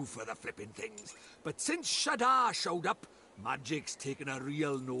couldn't move for the flipping things. But since Shadar showed up, magic's taken a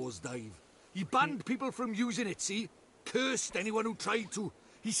real nosedive. He banned people from using it, see? Cursed anyone who tried to.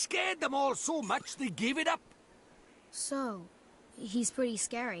 He scared them all so much they gave it up. So, he's pretty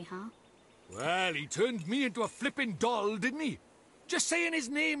scary, huh? Well, he turned me into a flipping doll, didn't he? Just saying his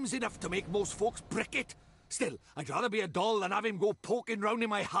name's enough to make most folks brick it. Still, I'd rather be a doll than have him go poking round in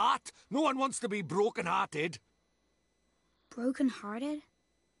my heart. No one wants to be broken-hearted. broken-hearted?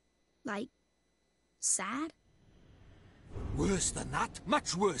 Like, sad? Worse than that.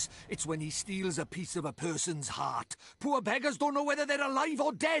 Much worse. It's when he steals a piece of a person's heart. Poor beggars don't know whether they're alive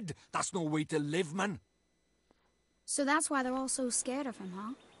or dead. That's no way to live, man. So that's why they're all so scared of him,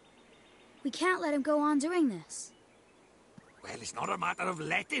 huh? We can't let him go on doing this. Well, it's not a matter of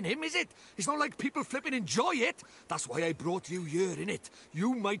letting him, is it? It's not like people flipping enjoy it. That's why I brought you here, innit?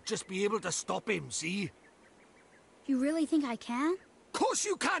 You might just be able to stop him, see? You really think I can? Course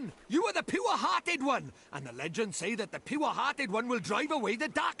you can! You are the pure-hearted one! And the legends say that the pure-hearted one will drive away the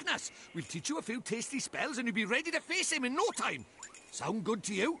darkness. We'll teach you a few tasty spells and you'll be ready to face him in no time. Sound good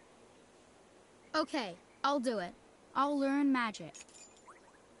to you? Okay, I'll do it. I'll learn magic.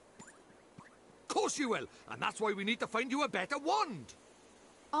 Course you will, and that's why we need to find you a better wand.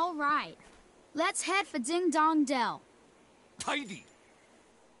 All right. Let's head for Ding Dong Dell. Tidy.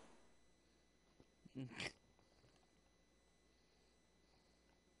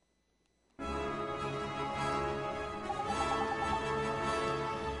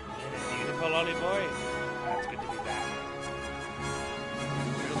 Beautiful lolly boy. That's good to be back.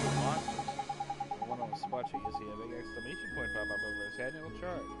 Beautiful monsters. One on the spot you see a big exclamation point pop up over his head and it'll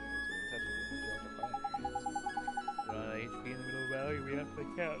charge. Run out of HP in the middle of the valley, we have to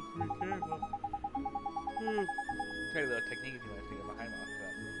count. Be careful. Try a little technique if you want to get behind off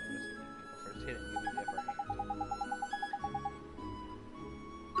that. Noticing the first hit and give you the upper hand.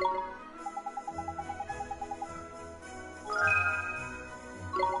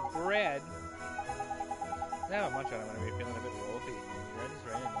 Bread. I have a munch on it whenever you're feeling a bit ropey. Bread is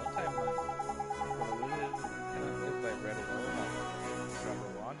right in no time. For the wizard, cannot live by bread alone. Drop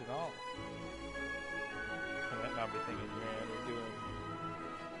a wand and all. I might not be thinking you're doing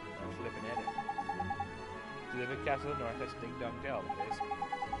flipping at it. To the big castle north, that's Ding Dong Dell.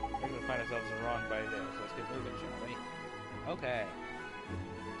 We're going to find ourselves wrong by there, so let's get moving, shall we? Okay.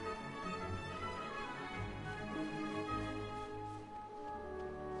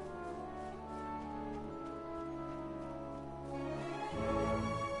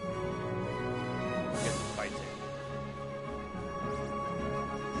 Get some fights in.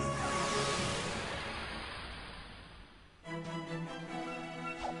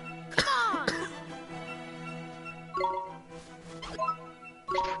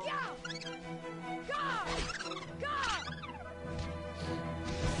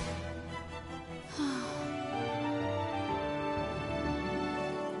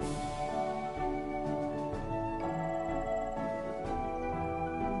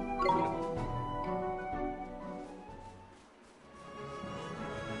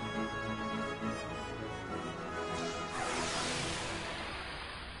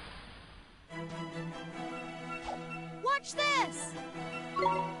 Watch this!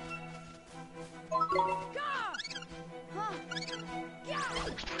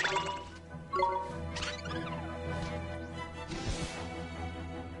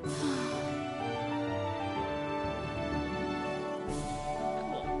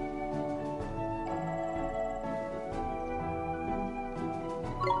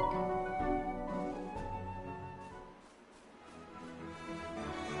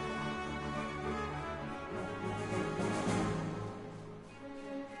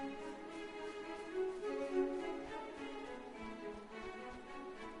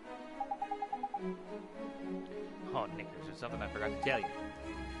 Oh, Nick, there's something I forgot to tell you.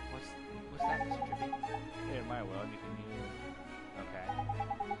 What's that, Mr. Trippy? In my world, you can use... Okay.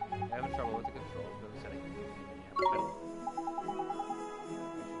 I'm having trouble with the controls for the setting.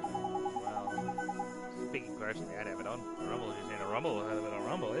 Well, speaking personally, I'd have it on Rumble. Just ain't a Rumble, I'll have it on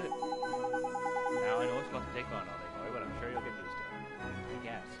Rumble, is it? Now I know it's about to take on all day, boy, but I'm sure you'll get used to it. I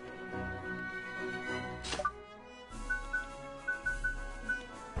guess.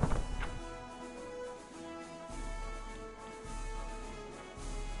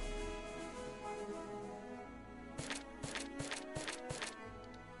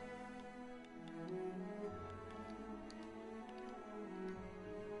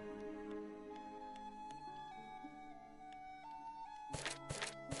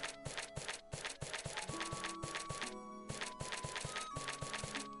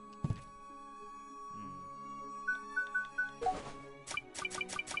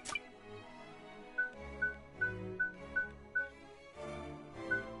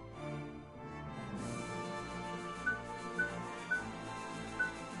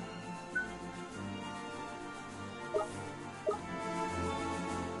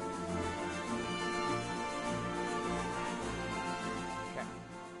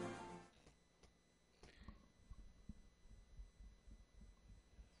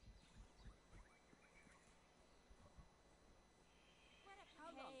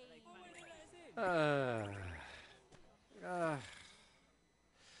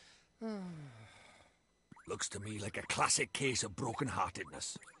 Looks to me like a classic case of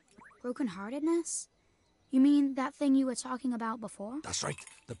broken-heartedness. Broken-heartedness? You mean that thing you were talking about before? That's right.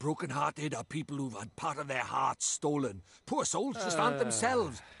 The broken-hearted are people who've had part of their hearts stolen. Poor souls just aren't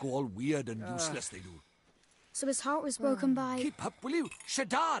themselves. Go all weird and useless, they do. So his heart was broken by... Keep up, will you?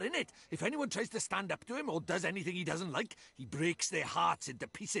 Shadar, innit? If anyone tries to stand up to him or does anything he doesn't like, he breaks their hearts into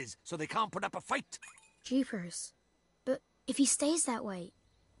pieces so they can't put up a fight. Jeepers. But if he stays that way,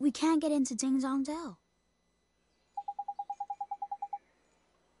 we can't get into Ding Dong Dell.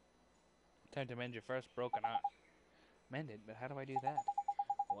 Time to mend your first broken heart. Mend it, but how do I do that?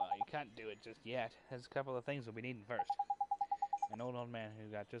 Well, you can't do it just yet. There's a couple of things we'll be needing first. An old man who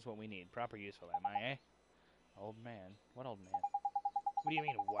got just what we need. Proper use for them, eh? Old man? What old man? What do you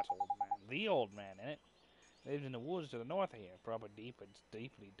mean, what old man? The old man, innit? Lives in the woods to the north of here. Proper deep and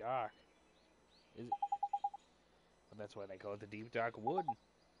deeply dark. Is it? Well, that's why they call it the deep dark wood.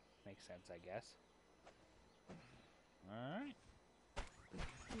 Makes sense, I guess. Alright.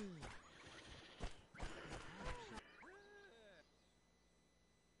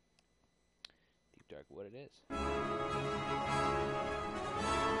 Deep dark wood it is.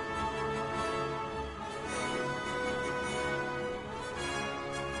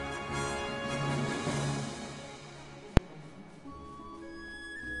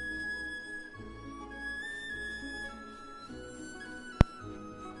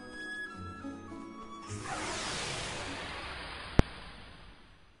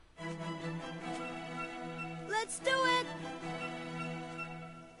 Let's do it!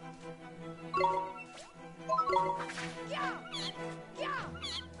 Yeah! Yeah!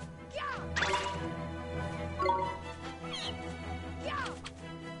 Yeah! Yeah! Go!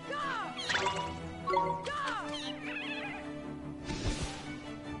 Go!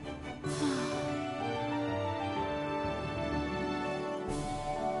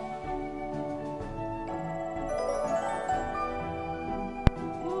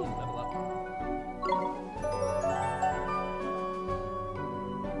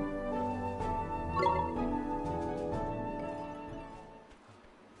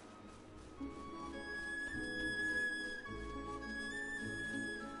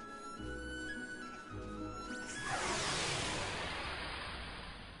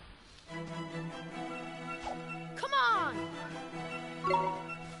 Come on!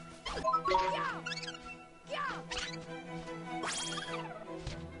 Yeah! Yeah!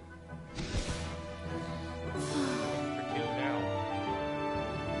 For two now.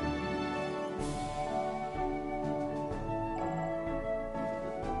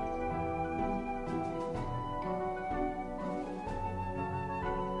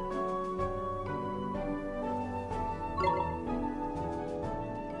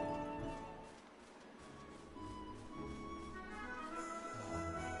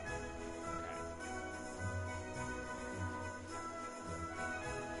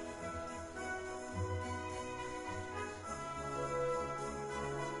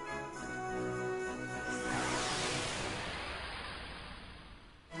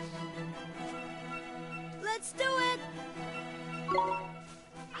 Let's do it!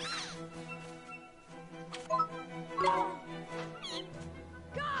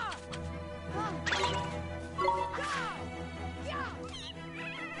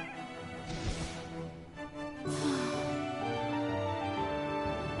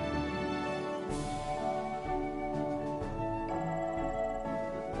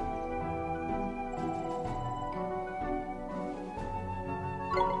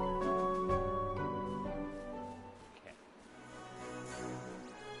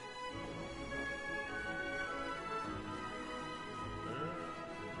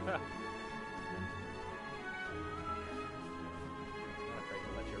 I'm afraid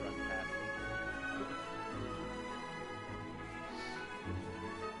to let you run past me.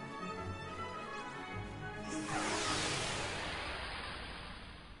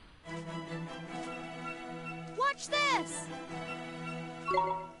 Watch this!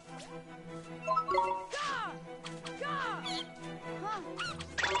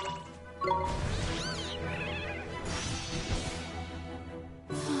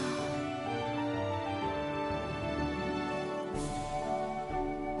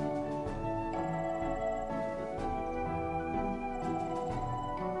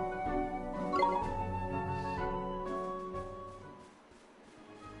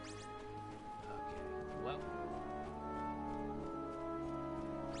 Well.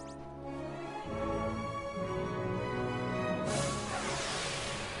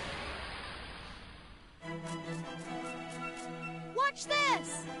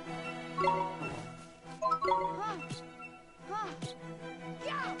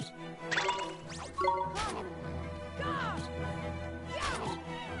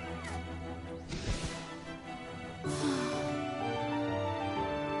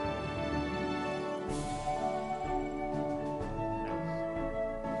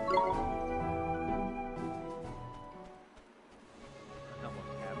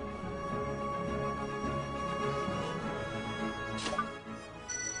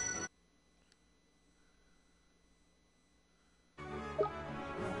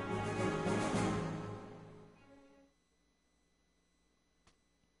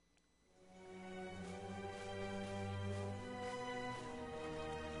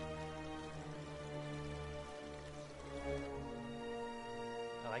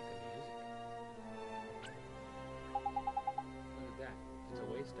 I like the music. Look at that. It's a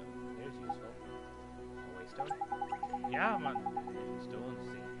waystone. There's useful. A waystone? Yeah, man. Stones,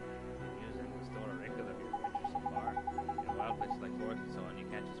 see. Using to store a record of your adventure so far. In wild places like forests and so on, you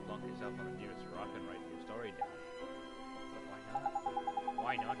can't just plunk yourself on the nearest rock and write your story down. But why not?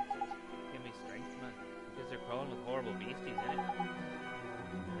 Why not, he says. Give me strength, man. Because they're crawling with horrible beasties in it.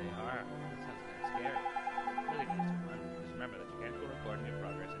 They are. That sounds kind of scary. Really useful, man. Just remember that you can't go recording your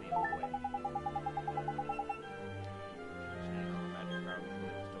progress any old way. Magic power will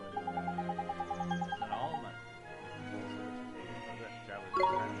put your story. That's not all, man.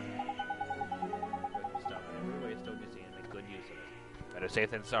 Stop in every way stone you see and make good use of it. Better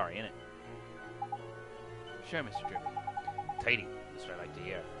safe than sorry, innit? Sure, Mr. Drippy. Tidy. That's what I like to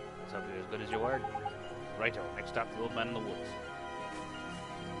hear. Let's hope you're as good as your word. Righto, next stop, the old man in the woods.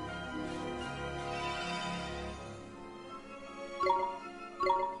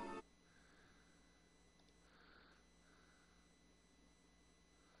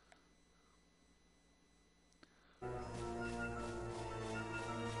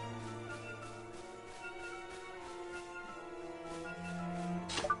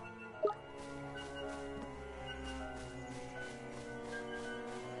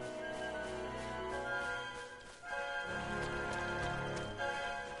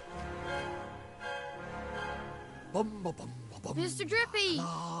 Mr. Drippy!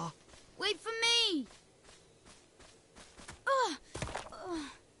 Wait for me!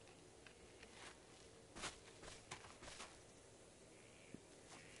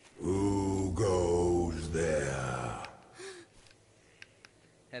 Who goes there?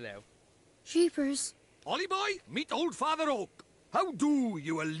 Hello. Jeepers. Ollie boy, meet old Father Oak. How do,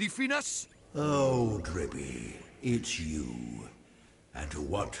 you a leafiness? Oh, Drippy, it's you. And to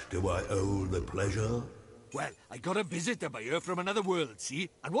what do I owe the pleasure? Well, I got a visitor by here from another world, see?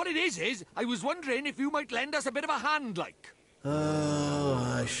 And what it is, I was wondering if you might lend us a bit of a hand, like. Oh,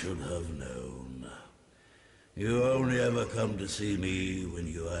 I should have known. You only ever come to see me when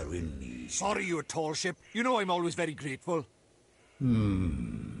you are in need. Sorry, you tall ship. You know I'm always very grateful.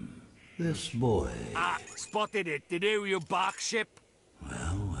 This boy. Ah, spotted it, did you bark ship?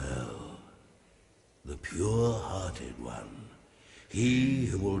 Well, well. The pure-hearted one. He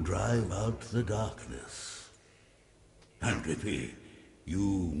who will drive out the darkness. And Drippy,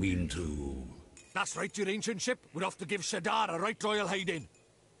 you mean to... That's right, your ancient ship. We're off to give Shadar a right royal hiding.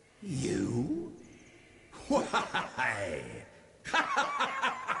 You? Why?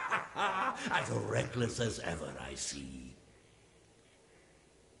 As reckless as ever, I see.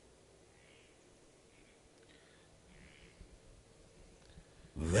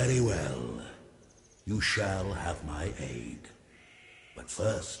 Very well. You shall have my aid. But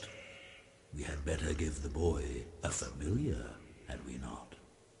first, we had better give the boy a familiar, had we not?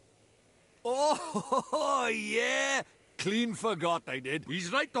 Oh, yeah! Clean forgot I did.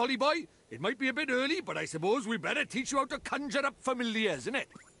 He's right, Ollie boy. It might be a bit early, but I suppose we better teach you how to conjure up familiars, innit?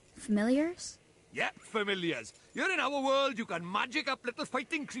 Familiars? Yep, familiars. Here in our world, you can magic up little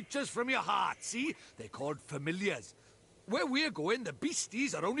fighting creatures from your heart, see? They're called familiars. Where we're going, the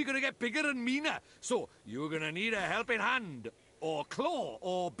beasties are only going to get bigger and meaner. So, you're going to need a helping hand, or claw,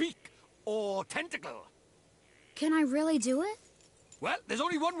 or beak, or tentacle. Can I really do it? Well, there's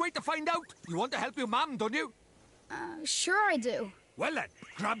only one way to find out. You want to help your mum, don't you? Sure I do. Well then,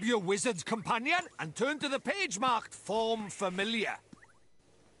 grab your wizard's companion and turn to the page marked Form Familiar.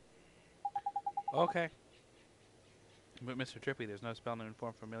 Okay. But Mr. Drippy, there's no spell to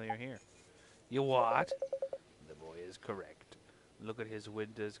inform familiar here. You what? The boy is correct. Look at his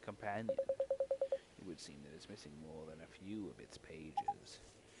wizard's companion. It would seem that it's missing more than a few of its pages.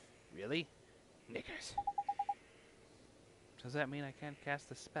 Really? Knickers. Does that mean I can't cast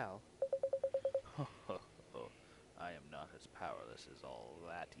the spell? I am not as powerless as all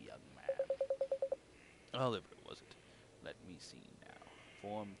that, young man. Oliver, was it? Let me see now.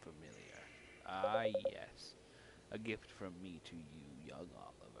 form familiar. Ah, yes. A gift from me to you, young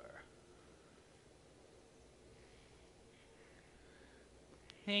Oliver.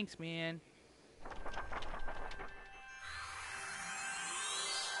 Thanks, man.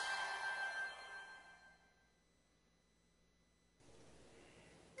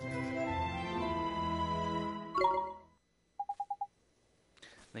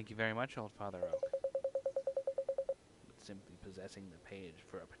 Thank you very much, Old Father Oak. But simply possessing the page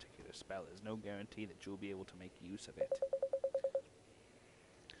for a particular spell is no guarantee that you'll be able to make use of it.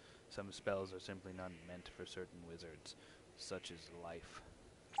 Some spells are simply not meant for certain wizards, such as life.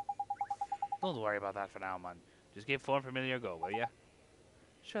 Don't worry about that for now, man. Just give Form Familiar a go, will ya?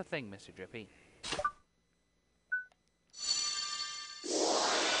 Sure thing, Mr. Drippy.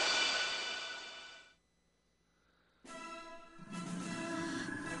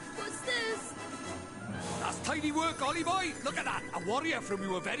 What's this? That's tidy work, Ollie boy. Look at that. A warrior from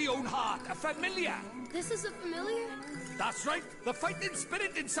your very own heart. A familiar. This is a familiar? That's right. The fighting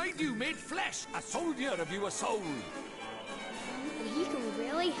spirit inside you made flesh. A soldier of your soul. And he can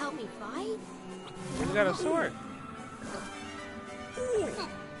really help me fight? He's got a sword.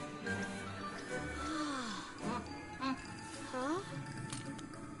 Huh?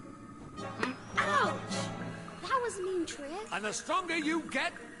 Ouch! That was a mean trick. And the stronger you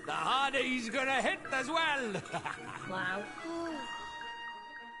get, the harder he's gonna hit as well. Wow.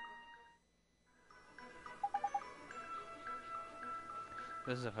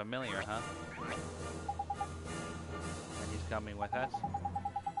 This is a familiar, huh? And he's coming with us?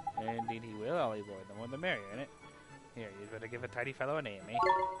 Indeed he will, Ollie boy. The more the merrier, innit? Here, you better give a tidy fellow a name, eh?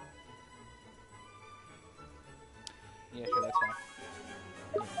 Yeah, sure, that's fine.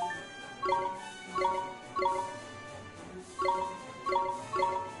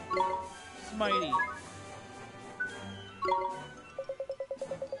 Smitey!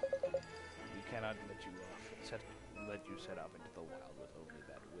 We cannot let you set off into the wild with only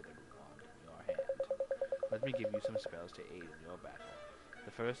that withered wand in your hand. Let me give you some spells to aid in your battle.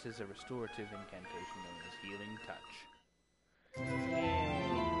 The first is a restorative incantation known as Healing Touch. Yay!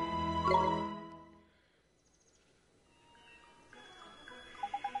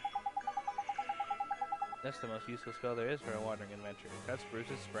 That's the most useful spell there is for a wandering adventurer. Cuts,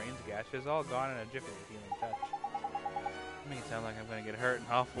 bruises, sprains, gashes, all gone in a jiffy with Healing Touch. You make it sound like I'm going to get hurt an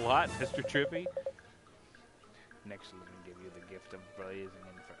awful lot, Mr. Trippy. Next, let me give you the gift of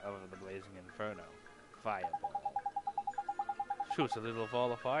the Blazing Inferno. Fireball. Shoots a little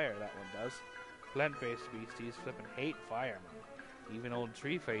ball of fire, that one does. Plant-based beasties flippin' hate fire, man. Even old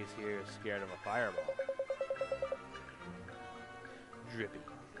Tree-Face here is scared of a fireball. Drippy.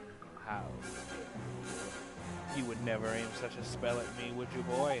 How? You would never aim such a spell at me, would you,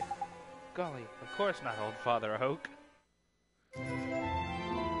 boy? Golly, of course not, Old Father Oak.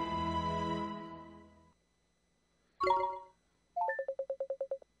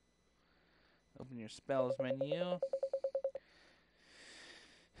 Open your spells menu.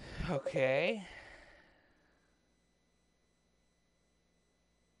 Okay.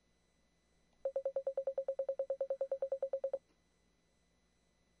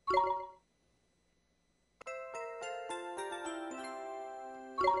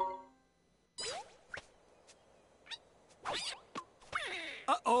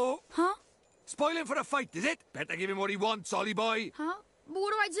 Uh-oh. Huh? Spoiling for a fight, is it? Better give him what he wants, Ollie boy. Huh? But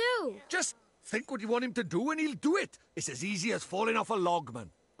what do I do? Just think what you want him to do and he'll do it. It's as easy as falling off a log,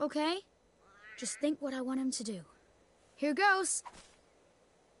 man. Okay. Just think what I want him to do. Here goes.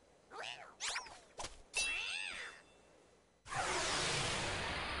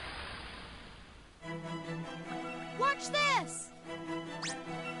 Watch this!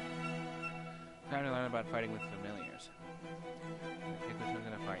 Time to learn about fighting with familiars. Pick which one's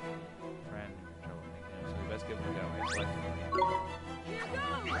gonna fight you. Friend, troublemaker. So we best give it a go. I select him again. Here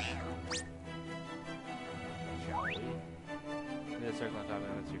goes! Shall we? Hit the circle on top of it.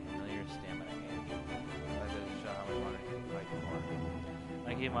 That's your familiar stamina gauge. That doesn't show how much longer you can fight for. When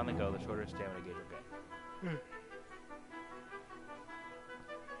I keep him on the go, the shorter stamina gauge will get.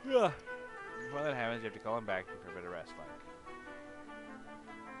 Before that happens, you have to call him back for a bit of rest, like.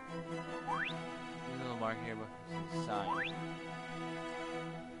 There's a little mark here, but it's a sign.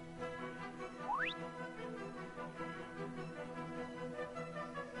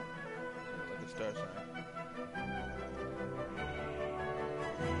 Looks like a star sign.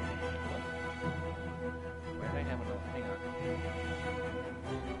 Where did I have it? Hang on.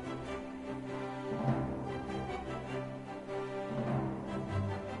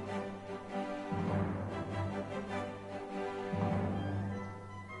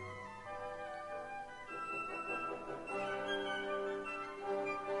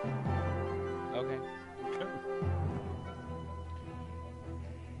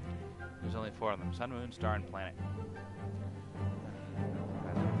 There's only 4 of them. Sun, moon, star, and planet.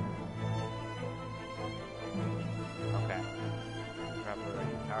 Okay.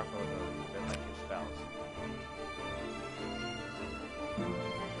 Powerful abilities, a bit like your spells.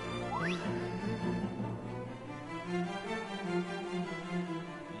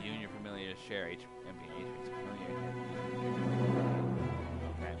 You and your familiars share HP and HP.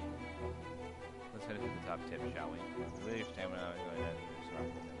 Okay. Let's head to the top tip, shall we? With your stamina, I'm going to start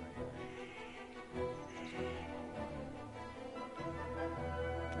with it right here.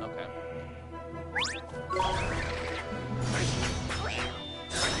 Okay.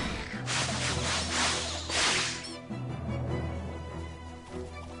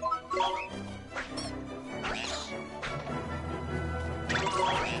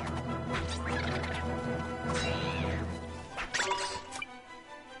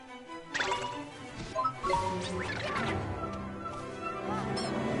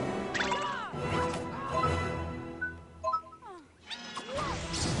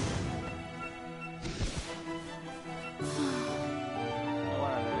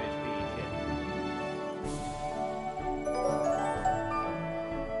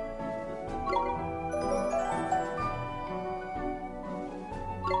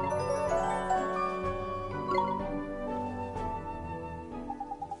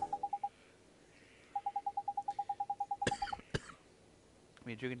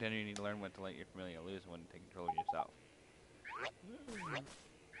 To continue, you need to learn when to let your familiar loose and when to take control of yourself.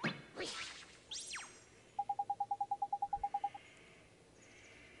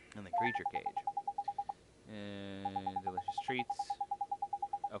 And the creature cage. Delicious treats.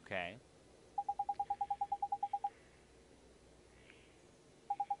 Okay.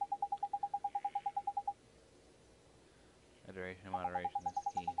 Adoration and moderation, that's the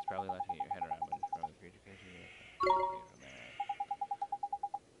key. It's probably allowed to get your head around, but it's from the creature cage.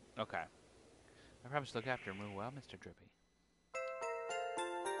 Okay. I promise to look after him real well, Mr. Drippy.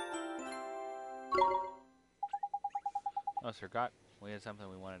 Oh, Sir Gott, we had something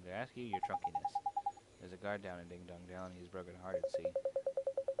we wanted to ask you, your trunkiness. There's a guard down in Ding Dong Dell, and he's broken-hearted, see?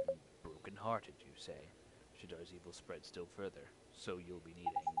 Broken-hearted, you say? Should our evil spread still further, so you'll be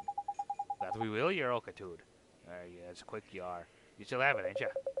needing... That we will, your Okatude. Yeah, it's quick you are. You still have it, ain't ya?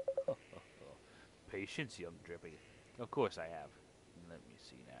 Patience, young Drippy. Of course I have. Let me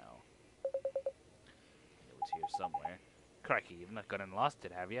see now. I know it's here somewhere. Crikey, you've not gone and lost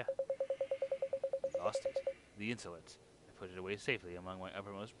it, have you? Lost it? The insolence. I put it away safely among my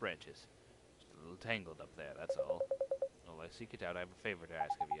uppermost branches. Just a little tangled up there, that's all. While I seek it out, I have a favor to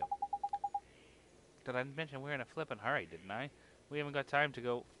ask of you. Did I mention we're in a flippin' hurry, didn't I? We haven't got time to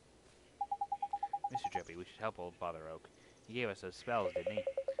go... Mr. Drippy, we should help old Father Oak. He gave us those spells, didn't he?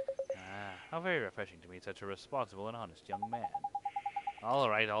 Ah, how very refreshing to meet such a responsible and honest young man. All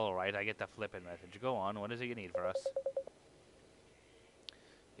right, I get the flippin' message. Go on, what is it you need for us?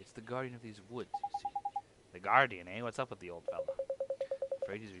 It's the guardian of these woods, you see. The guardian, eh? What's up with the old fella? I'm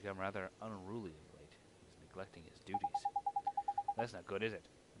afraid he's become rather unruly of late. He's neglecting his duties. That's not good, is it?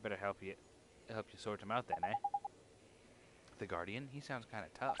 I better help you sort him out then, eh? The guardian? He sounds kind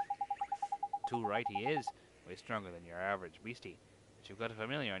of tough. Too right he is. Way stronger than your average beastie. But you've got a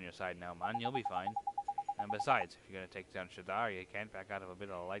familiar on your side now, man. You'll be fine. And besides, if you're going to take down Shadar, you can't back out of a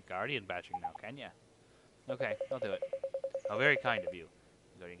bit of a light guardian bashing now, can ya? Okay, I'll do it. How very kind of you.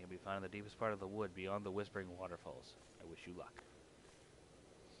 The guardian can be found in the deepest part of the wood beyond the Whispering Waterfalls. I wish you luck.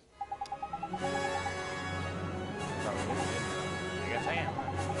 I guess I am.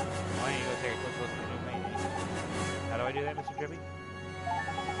 Why don't you go take a quick look at the new main, eh? How do I do that, Mr. Drippy?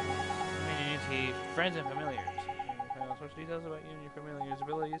 You see friends and familiars. Can I know such details about you and your familiars'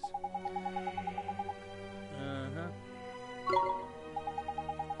 abilities?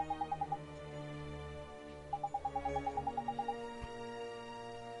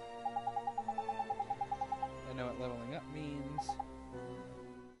 I know what leveling up means.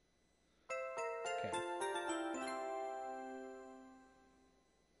 Okay.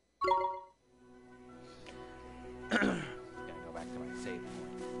 Gotta go back to my save point.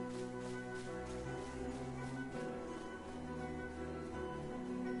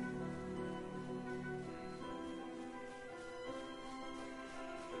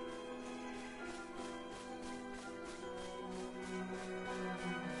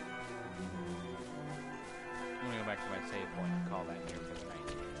 Save point and call that here for the night.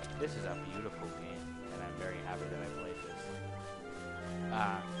 This is a beautiful game, and I'm very happy that I played this.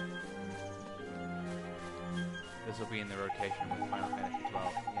 This will be in the rotation with Final Fantasy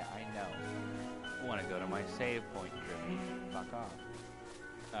 12. Yeah, I know. I want to go to my save point, Jimmy. Fuck off.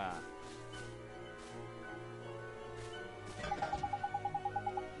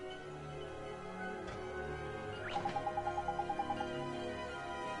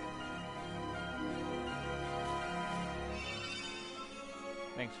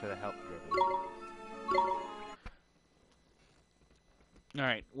 Thanks for the help, Drippy.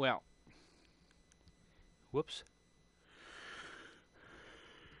 Alright, well. Whoops.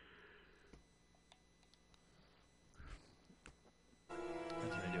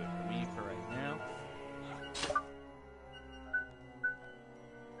 That's going to do it for me for right now.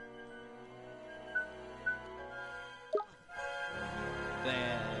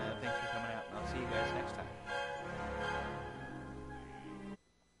 Then, thanks for coming out, and I'll see you guys next time.